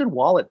unhosted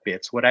wallet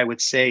bits, what I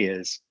would say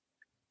is,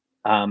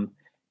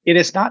 it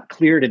is not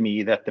clear to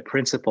me that the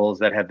principles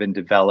that have been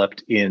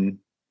developed in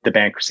the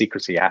Bank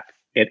Secrecy Act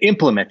and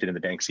implemented in the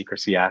Bank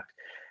Secrecy Act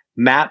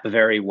map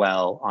very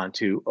well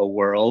onto a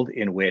world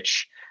in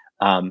which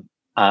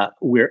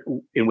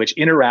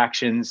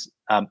interactions,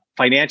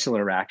 financial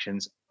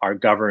interactions, are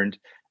governed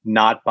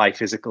not by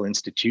physical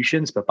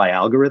institutions but by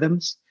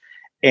algorithms,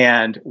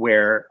 and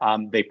where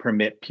they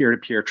permit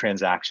peer-to-peer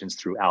transactions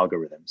through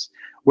algorithms.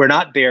 We're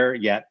not there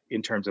yet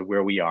in terms of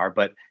where we are,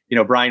 but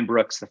Brian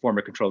Brooks, the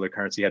former controller of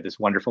currency, had this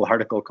wonderful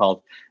article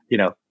called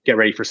 "Get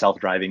Ready for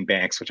Self-Driving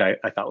Banks," which I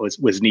thought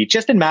was neat,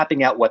 just in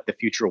mapping out what the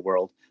future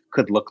world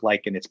could look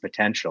like and its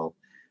potential.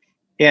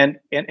 And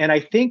I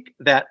think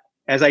that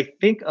as I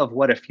think of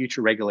what a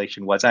future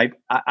regulation was,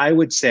 I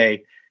would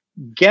say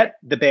get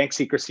the Bank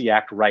Secrecy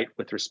Act right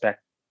with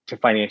respect to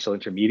financial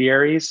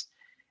intermediaries.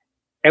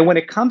 And when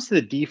it comes to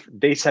the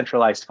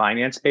decentralized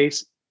finance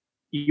space,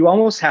 you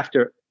almost have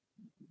to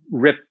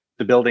rip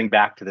the building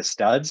back to the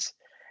studs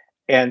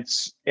and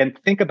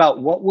think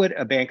about what would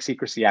a Bank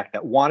Secrecy Act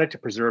that wanted to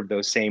preserve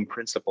those same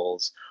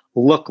principles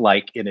look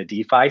like in a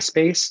DeFi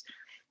space.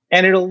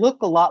 And it'll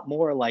look a lot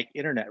more like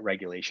internet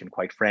regulation,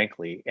 quite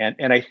frankly.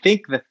 And I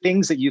think the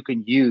things that you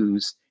can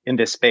use in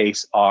this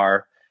space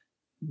are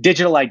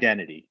digital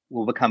identity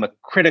will become a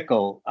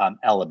critical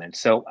element.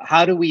 So,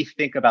 how do we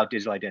think about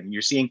digital identity?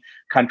 You're seeing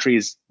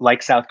countries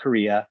like South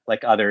Korea,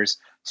 like others,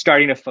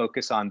 starting to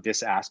focus on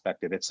this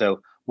aspect of it.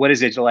 So, what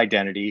is digital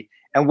identity?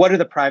 And what are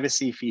the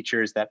privacy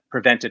features that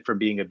prevent it from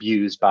being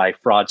abused by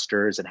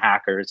fraudsters and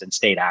hackers and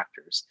state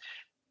actors?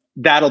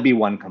 That'll be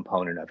one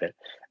component of it.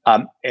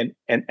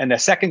 And the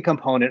second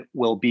component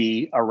will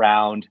be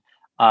around,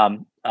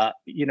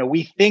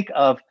 we think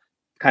of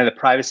kind of the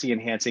privacy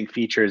enhancing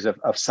features of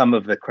some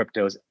of the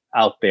cryptos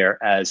out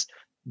there as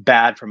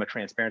bad from a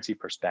transparency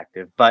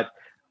perspective. But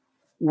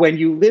when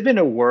you live in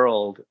a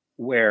world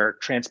where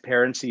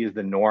transparency is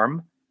the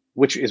norm,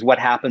 which is what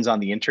happens on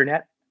the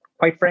internet,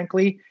 quite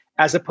frankly,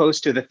 as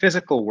opposed to the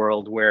physical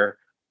world where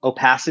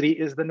opacity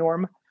is the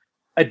norm,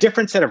 a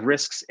different set of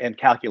risks and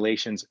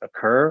calculations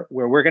occur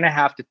where we're going to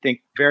have to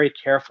think very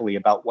carefully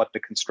about what the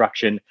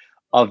construction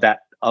of that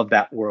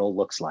world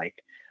looks like.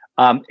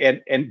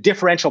 And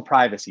differential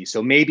privacy.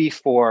 So maybe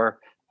for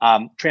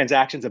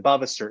transactions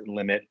above a certain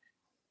limit,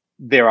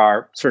 there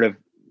are sort of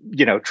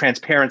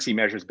transparency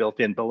measures built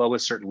in. Below a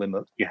certain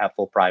limit, you have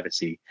full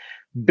privacy.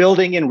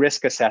 Building in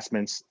risk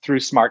assessments through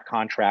smart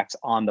contracts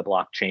on the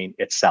blockchain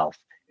itself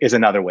is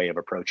another way of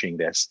approaching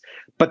this.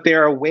 But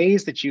there are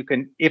ways that you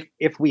can,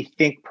 if we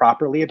think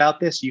properly about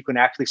this, you can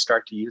actually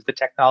start to use the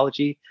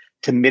technology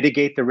to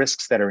mitigate the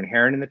risks that are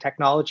inherent in the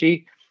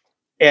technology.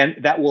 And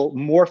that will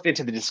morph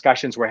into the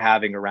discussions we're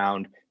having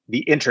around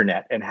the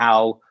internet and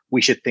how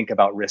we should think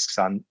about risks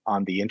on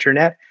the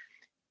internet.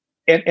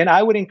 And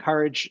I would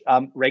encourage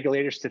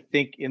regulators to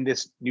think in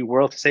this new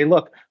world to say,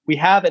 look, we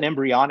have an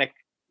embryonic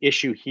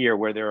issue here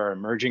where there are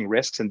emerging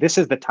risks, and this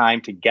is the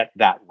time to get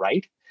that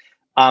right.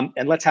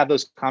 And let's have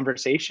those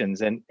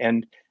conversations.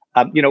 And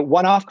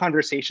one-off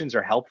conversations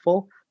are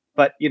helpful,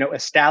 but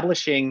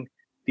establishing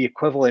the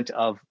equivalent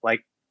of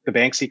like the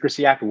Bank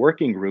Secrecy Act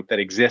working group that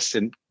exists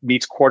and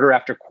meets quarter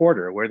after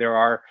quarter, where there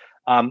are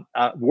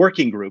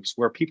working groups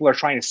where people are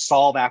trying to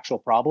solve actual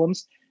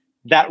problems.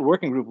 That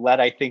working group led,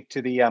 I think,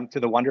 to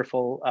the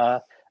wonderful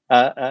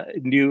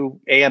new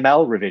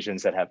AML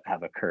revisions that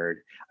have occurred.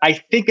 I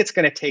think it's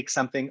going to take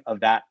something of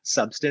that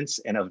substance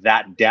and of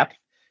that depth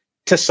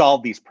to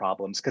solve these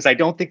problems, because I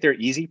don't think they're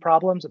easy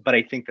problems, but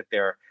I think that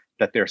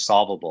they're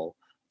solvable.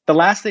 The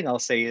last thing I'll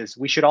say is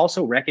we should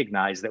also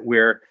recognize that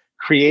we're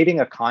creating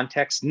a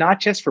context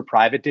not just for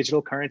private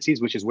digital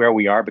currencies, which is where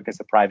we are because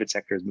the private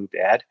sector has moved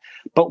ahead,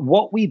 but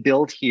what we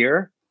build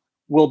here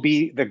will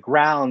be the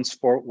grounds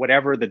for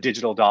whatever the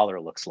digital dollar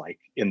looks like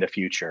in the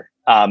future.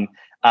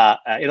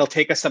 It'll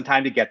take us some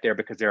time to get there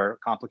because there are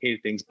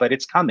complicated things, but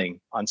it's coming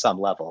on some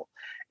level.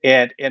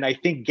 And I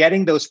think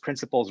getting those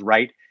principles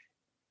right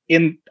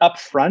in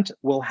upfront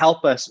will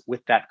help us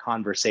with that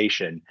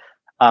conversation.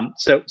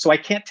 So I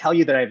can't tell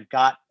you that I've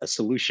got a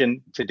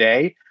solution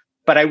today,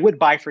 but I would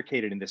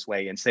bifurcate it in this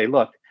way and say,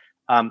 look,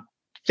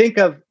 think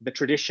of the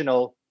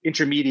traditional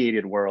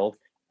intermediated world,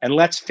 and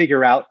let's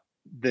figure out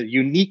the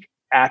unique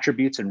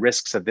attributes and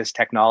risks of this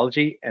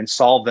technology and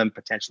solve them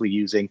potentially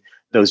using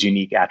those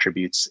unique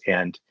attributes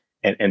and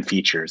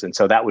features. And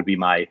so that would be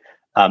my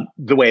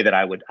the way that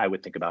I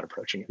would think about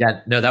approaching it.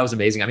 Yeah, no, that was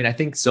amazing. I mean, I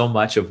think so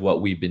much of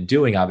what we've been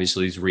doing,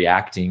 obviously, is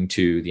reacting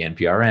to the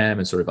NPRM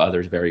and sort of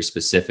other very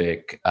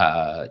specific,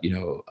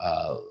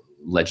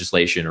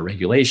 legislation or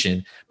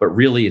regulation. But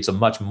really, it's the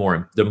much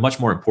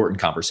more important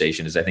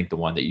conversation is, I think, the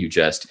one that you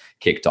just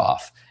kicked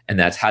off, and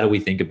that's how do we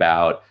think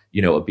about a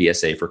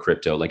BSA for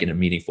crypto like in a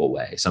meaningful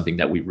way, something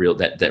that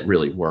that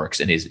really works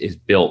and is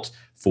built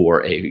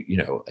for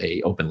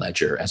a open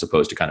ledger as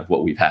opposed to kind of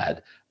what we've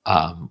had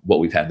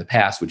in the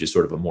past, which is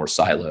sort of a more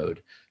siloed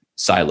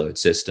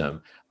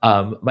system.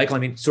 Michael, I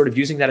mean, sort of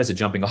using that as a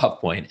jumping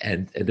off point,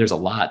 and there's a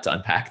lot to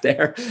unpack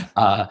there.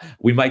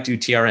 We might do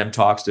TRM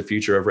talks, the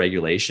future of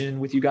regulation,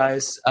 with you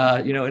guys,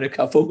 in a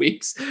couple of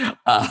weeks.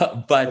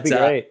 But that'd be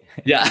great.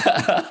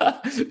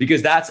 Yeah,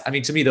 because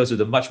to me, those are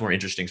the much more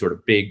interesting sort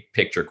of big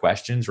picture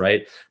questions,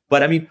 right?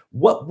 But I mean,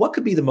 what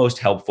could be the most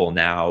helpful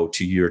now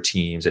to your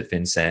teams at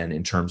FinCEN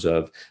in terms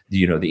of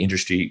the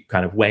industry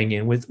kind of weighing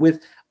in with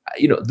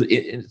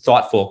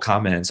thoughtful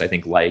comments, I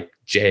think, like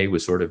Jay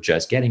was sort of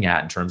just getting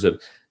at in terms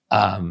of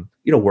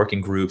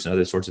working groups and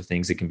other sorts of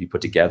things that can be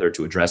put together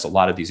to address a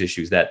lot of these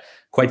issues that,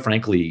 quite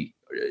frankly,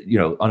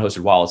 unhosted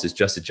wallets is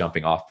just a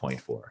jumping off point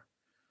for.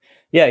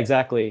 Yeah,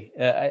 exactly.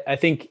 I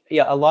think,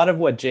 a lot of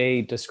what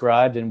Jay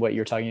described and what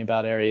you're talking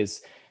about, Ari,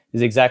 is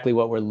exactly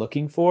what we're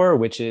looking for,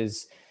 which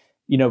is,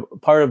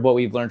 part of what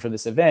we've learned from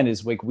this event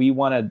is like, we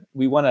want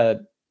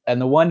to, on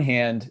the one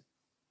hand,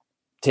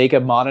 take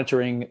a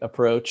monitoring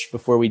approach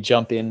before we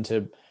jump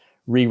into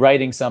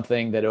rewriting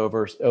something that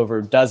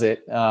overdoes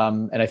it.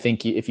 And I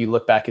think if you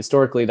look back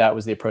historically, that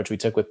was the approach we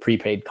took with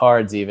prepaid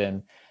cards,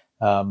 even,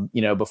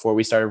 before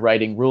we started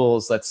writing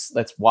rules. Let's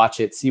watch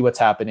it, see what's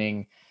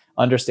happening,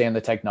 understand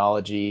the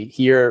technology.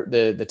 Here,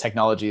 the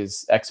technology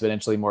is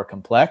exponentially more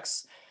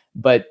complex,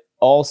 but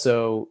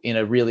also in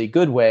a really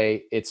good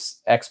way,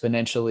 it's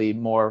exponentially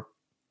more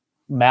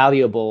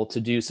malleable to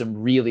do some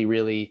really,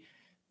 really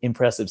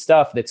impressive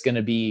stuff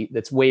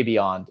that's way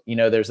beyond.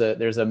 There's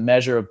a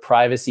measure of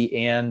privacy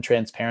and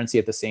transparency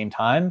at the same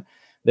time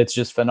that's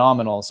just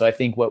phenomenal. So I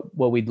think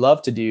what we'd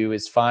love to do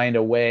is find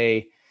a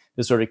way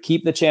to sort of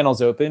keep the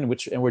channels open,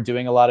 and we're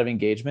doing a lot of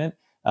engagement.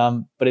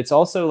 But it's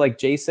also, like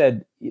Jay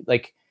said,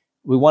 like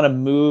we want to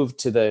move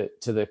to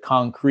the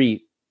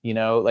concrete.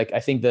 Like I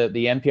think the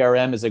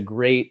NPRM is a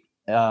great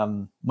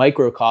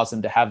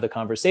microcosm to have the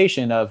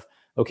conversation of,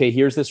 okay,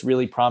 here's this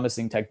really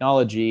promising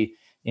technology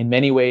in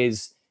many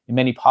ways, in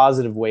many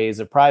positive ways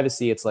of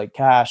privacy. It's like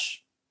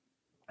cash,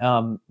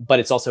 but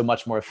it's also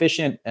much more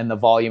efficient, and the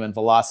volume and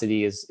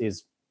velocity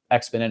is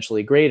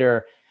exponentially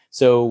greater.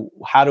 So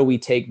how do we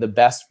take the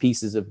best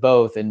pieces of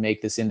both and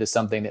make this into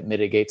something that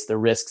mitigates the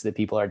risks that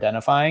people are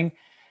identifying?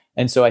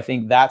 And so I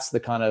think that's the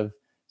kind of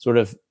sort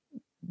of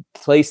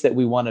place that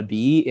we want to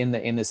be in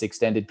this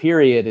extended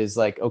period, is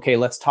like, okay,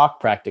 let's talk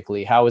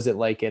practically. How is it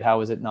like it?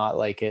 How is it not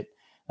like it?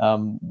 How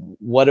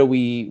do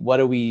we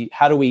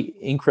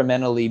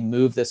incrementally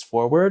move this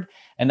forward?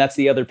 And that's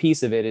the other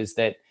piece of it, is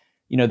that,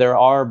 there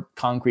are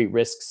concrete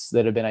risks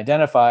that have been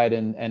identified.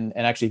 And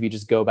actually, if you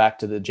just go back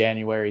to the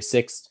January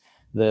 6th,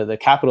 the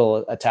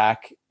Capitol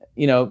attack,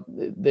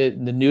 the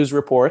news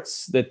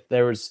reports that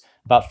there was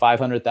about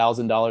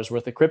 $500,000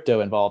 worth of crypto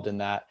involved in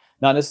that,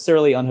 not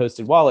necessarily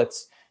unhosted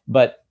wallets,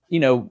 but,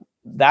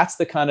 that's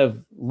the kind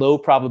of low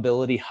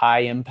probability,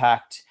 high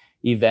impact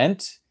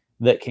event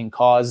that can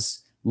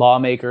cause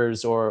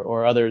lawmakers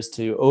or others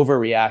to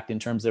overreact in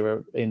terms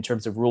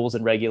of rules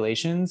and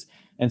regulations.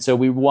 And so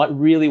we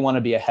really want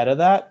to be ahead of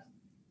that.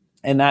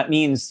 And that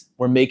means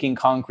we're making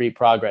concrete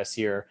progress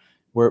here.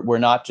 We're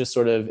not just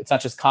it's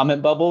not just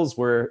comment bubbles,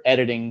 we're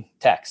editing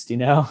text,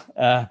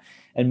 and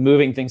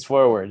moving things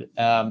forward.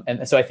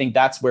 And so I think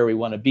that's where we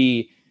want to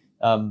be,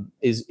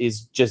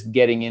 is just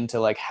getting into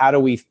like, how do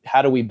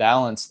we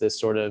balance this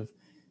sort of,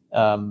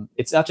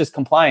 it's not just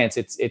compliance,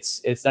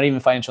 it's not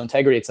even financial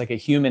integrity. It's like a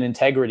human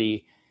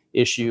integrity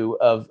issue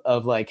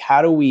of like,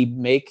 how do we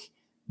make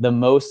the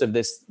most of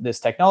this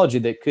technology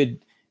that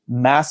could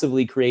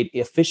massively create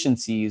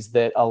efficiencies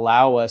that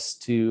allow us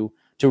to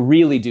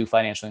really do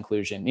financial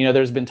inclusion.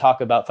 There's been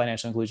talk about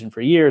financial inclusion for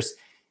years.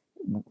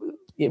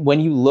 When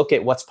you look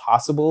at what's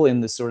possible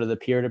in the sort of the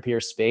peer-to-peer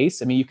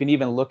space, I mean, you can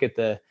even look at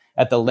the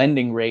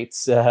lending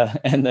rates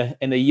and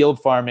the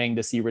yield farming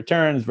to see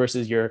returns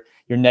versus your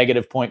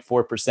negative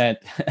 0.4%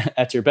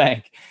 at your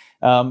bank,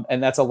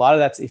 and that's a lot of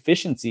that's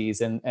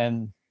efficiencies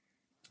and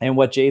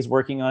what Jay's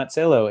working on at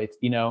Salo.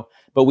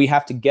 But we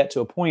have to get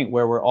to a point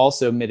where we're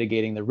also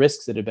mitigating the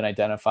risks that have been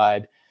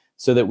identified,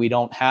 so that we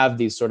don't have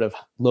these sort of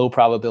low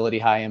probability,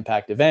 high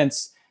impact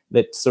events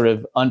that sort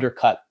of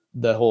undercut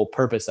the whole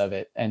purpose of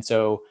it. And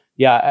so,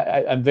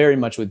 yeah, I'm very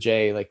much with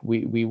Jay. Like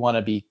we want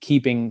to be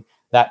keeping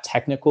that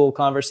technical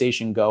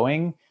conversation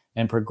going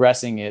and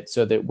progressing it,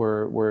 so that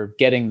we're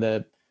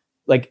getting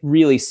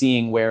really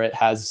seeing where it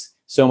has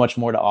so much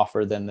more to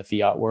offer than the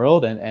fiat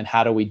world. And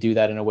how do we do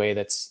that in a way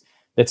that's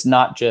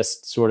not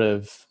just sort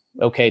of,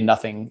 okay,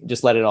 nothing,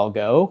 just let it all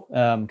go.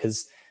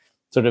 Because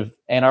sort of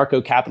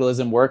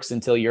anarcho-capitalism works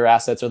until your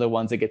assets are the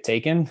ones that get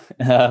taken.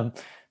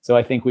 So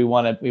I think we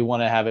want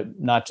to have it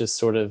not just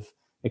sort of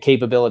a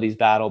capabilities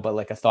battle, but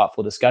like a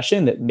thoughtful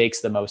discussion that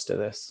makes the most of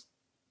this.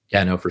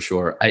 Yeah, no, for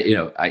sure.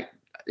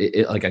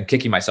 I'm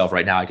kicking myself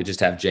right now. I could just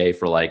have Jay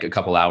for like a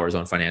couple hours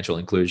on financial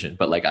inclusion,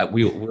 but like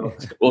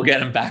we'll get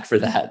him back for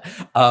that.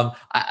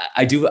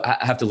 I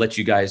have to let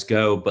you guys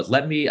go, but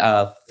let me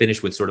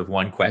finish with sort of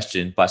one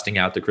question, busting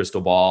out the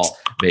crystal ball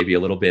maybe a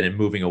little bit and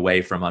moving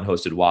away from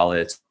unhosted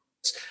wallets.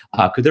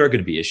 Because there are going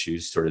to be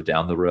issues sort of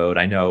down the road.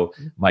 I know,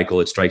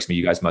 Michael, it strikes me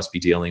you guys must be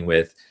dealing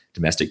with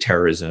domestic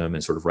terrorism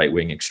and sort of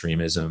right-wing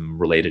extremism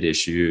related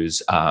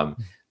issues,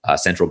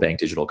 central bank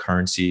digital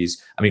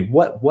currencies. I mean,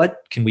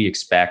 what can we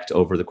expect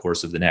over the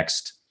course of the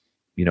next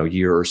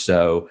year or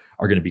so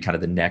are going to be kind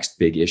of the next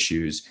big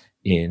issues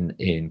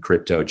in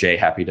crypto? Jay,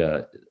 happy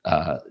to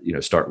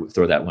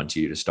throw that one to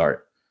you to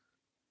start.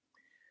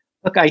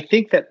 Look, I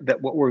think that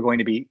what we're going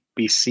to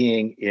be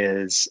seeing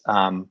is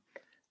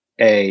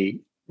a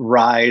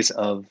rise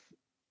of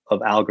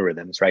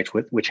algorithms, right,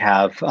 which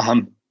have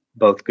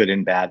both good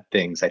and bad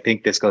things. I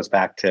think this goes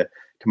back to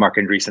Mark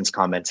Andreessen's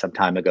comment some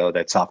time ago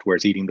that software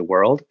is eating the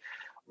world.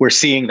 We're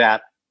seeing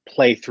that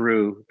play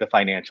through the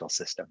financial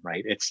system,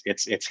 right?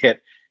 It's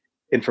hit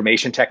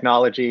information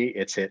technology,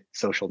 it's hit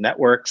social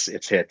networks,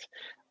 it's hit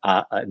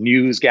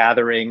news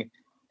gathering,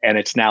 and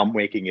it's now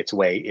making its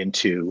way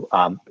into,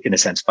 in a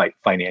sense,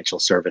 financial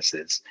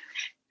services.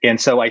 And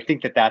so I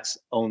think that that's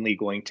only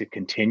going to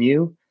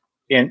continue.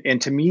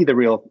 And to me, the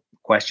real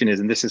question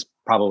is, and this is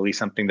probably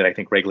something that I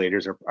think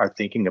regulators are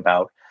thinking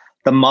about,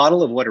 the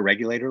model of what a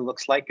regulator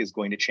looks like is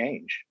going to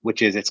change,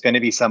 which is it's going to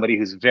be somebody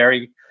who's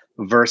very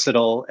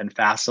versatile and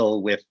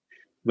facile with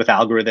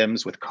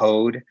algorithms, with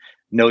code,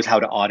 knows how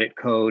to audit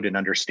code and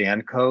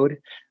understand code.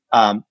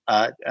 And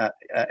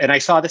I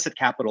saw this at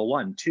Capital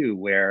One too,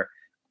 where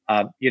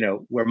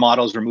where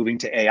models were moving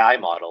to AI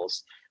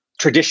models.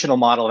 Traditional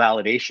model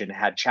validation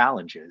had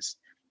challenges.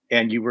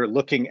 and you were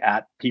looking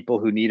at people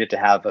who needed to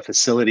have a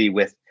facility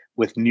with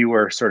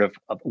newer sort of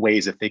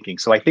ways of thinking.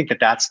 So I think that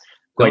that's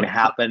going to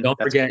happen. Don't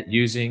forget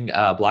using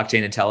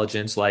blockchain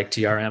intelligence like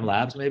TRM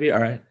Labs, maybe.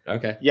 All right.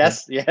 Okay.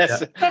 Yes.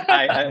 Yeah.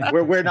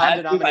 We're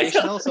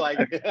non-denominational, so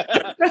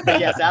but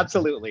yes,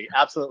 absolutely.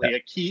 Yeah.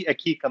 A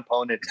key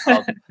component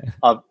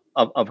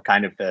of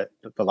kind of the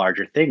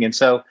larger thing. And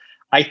so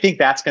I think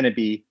that's going to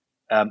be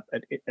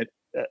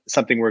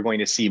something we're going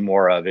to see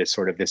more of, is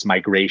sort of this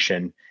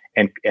migration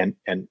and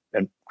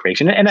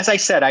creation. And as I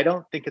said, I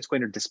don't think it's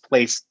going to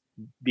displace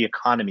the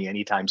economy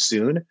anytime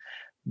soon.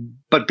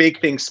 But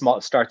big things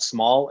start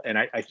small, and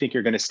I think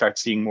you're going to start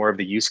seeing more of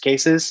the use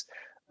cases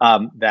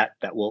that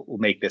will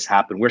make this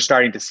happen. We're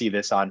starting to see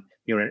this on,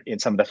 in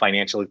some of the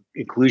financial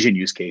inclusion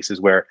use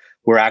cases, where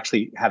we're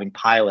actually having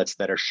pilots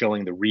that are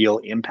showing the real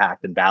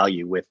impact and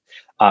value with,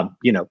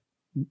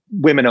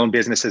 women-owned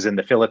businesses in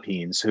the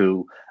Philippines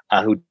who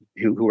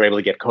were able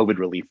to get COVID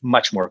relief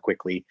much more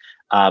quickly.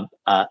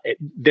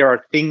 There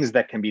are things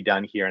that can be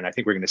done here, and I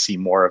think we're going to see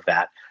more of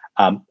that.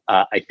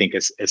 I think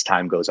as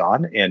time goes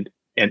on, and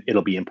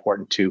it'll be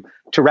important to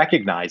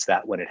recognize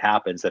that when it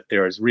happens, that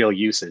there is real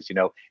uses.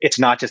 It's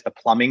not just the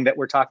plumbing that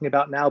we're talking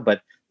about now,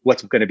 but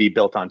what's going to be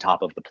built on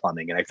top of the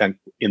plumbing. And I think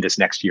in this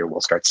next year,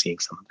 we'll start seeing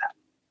some of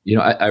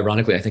that.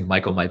 Ironically, I think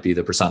Michael might be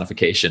the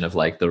personification of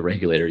like the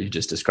regulator you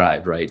just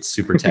described, right?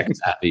 Super tech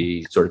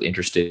savvy, sort of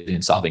interested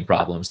in solving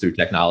problems through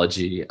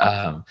technology.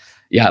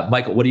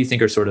 Michael, what do you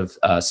think are sort of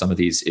some of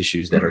these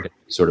issues that are going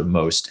to be sort of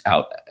most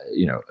out,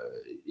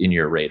 on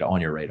your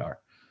radar?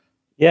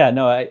 Yeah,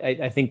 no,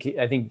 I think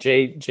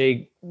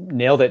Jay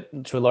nailed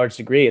it to a large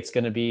degree. It's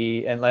going to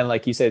be, and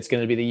like you said, it's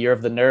going to be the year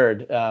of the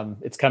nerd.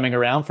 It's coming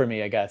around for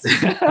me, I guess.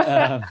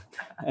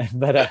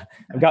 But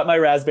I've got my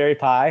Raspberry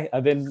Pi.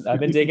 I've been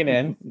digging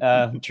in.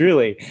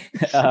 Truly,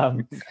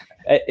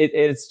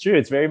 it's true.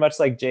 It's very much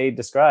like Jay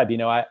described.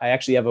 I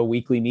actually have a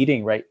weekly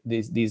meeting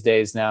these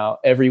days now,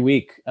 every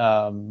week,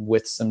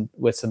 with some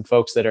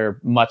folks that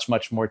are much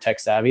more tech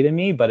savvy than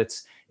me. But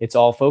it's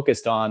all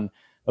focused on,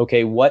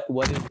 okay, what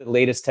is the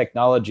latest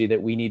technology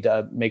that we need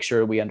to make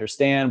sure we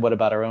understand? What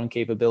about our own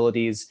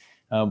capabilities?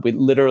 We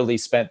literally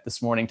spent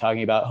this morning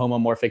talking about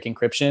homomorphic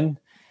encryption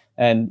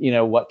and,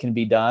 what can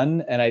be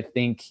done. And I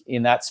think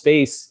in that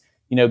space,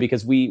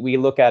 because we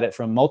look at it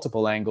from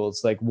multiple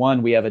angles. Like,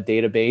 one, we have a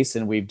database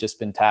and we've just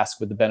been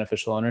tasked with the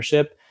beneficial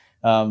ownership.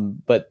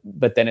 But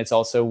then it's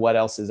also what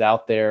else is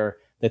out there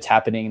that's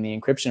happening in the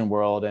encryption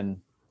world.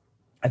 And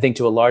I think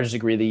to a large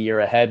degree, the year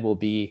ahead will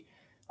be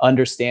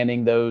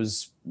understanding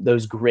those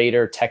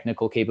greater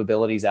technical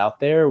capabilities out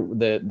there,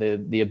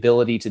 the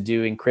ability to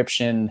do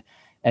encryption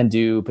and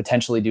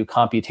potentially do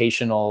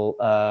computational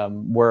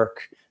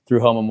work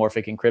through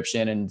homomorphic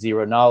encryption and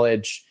zero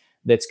knowledge,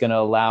 that's going to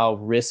allow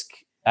risk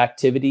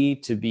activity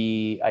to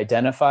be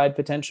identified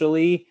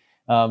potentially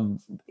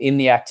in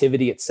the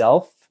activity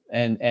itself,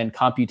 and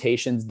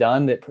computations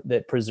done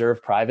that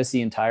preserve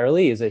privacy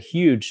entirely, is a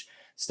huge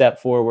step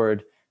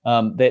forward.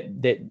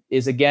 That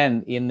is,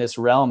 again, in this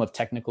realm of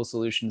technical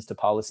solutions to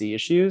policy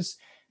issues.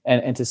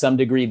 And to some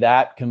degree,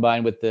 that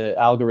combined with the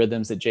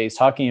algorithms that Jay's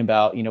talking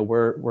about,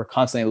 we're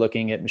constantly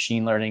looking at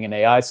machine learning and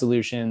AI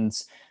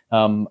solutions,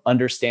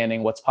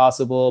 understanding what's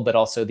possible, but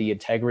also the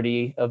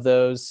integrity of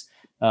those.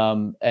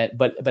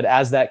 But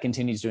as that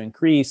continues to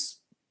increase,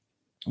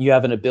 you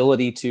have an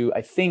ability to,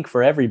 I think,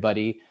 for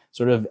everybody,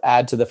 sort of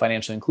add to the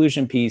financial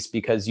inclusion piece,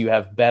 because you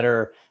have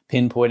better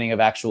pinpointing of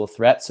actual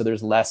threats. So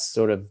there's less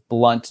sort of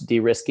blunt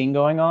de-risking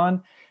going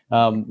on,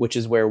 which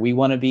is where we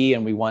want to be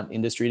and we want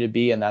industry to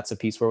be. And that's a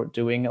piece we're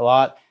doing a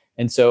lot.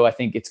 And so I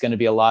think it's going to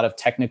be a lot of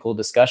technical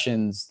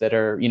discussions that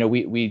are,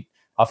 we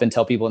often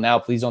tell people now,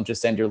 please don't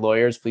just send your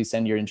lawyers, please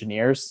send your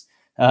engineers.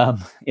 We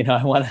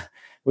want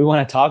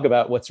to talk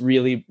about what's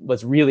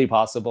really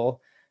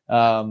possible.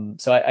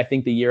 So I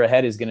think the year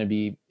ahead is going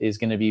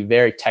to be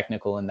very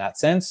technical in that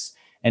sense,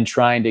 and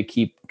trying to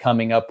keep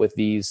coming up with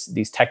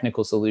these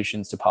technical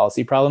solutions to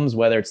policy problems,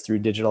 whether it's through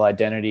digital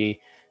identity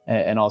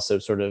and also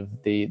sort of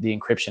the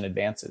encryption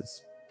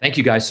advances. Thank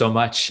you guys so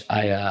much.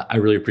 I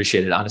really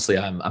appreciate it. Honestly,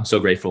 I'm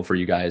so grateful for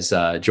you guys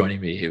joining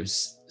me. It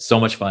was so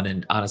much fun,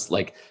 and honestly,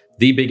 like,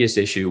 the biggest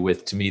issue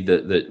with, to me,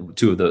 the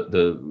two of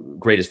the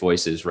greatest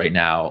voices right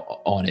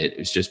now on it,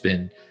 it's just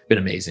been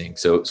amazing.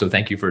 So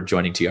thank you for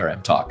joining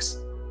TRM Talks.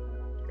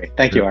 Great.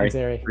 Thank you,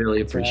 Ari.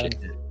 Really appreciate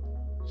it.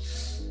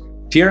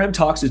 TRM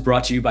Talks is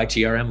brought to you by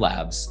TRM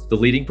Labs, the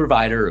leading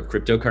provider of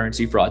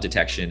cryptocurrency fraud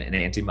detection and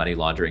anti-money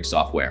laundering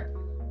software.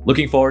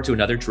 Looking forward to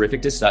another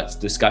terrific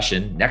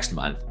discussion next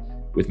month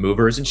with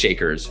movers and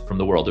shakers from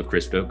the world of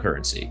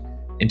cryptocurrency.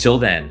 Until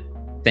then,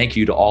 thank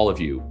you to all of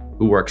you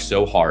who work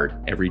so hard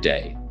every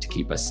day to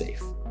keep us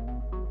safe.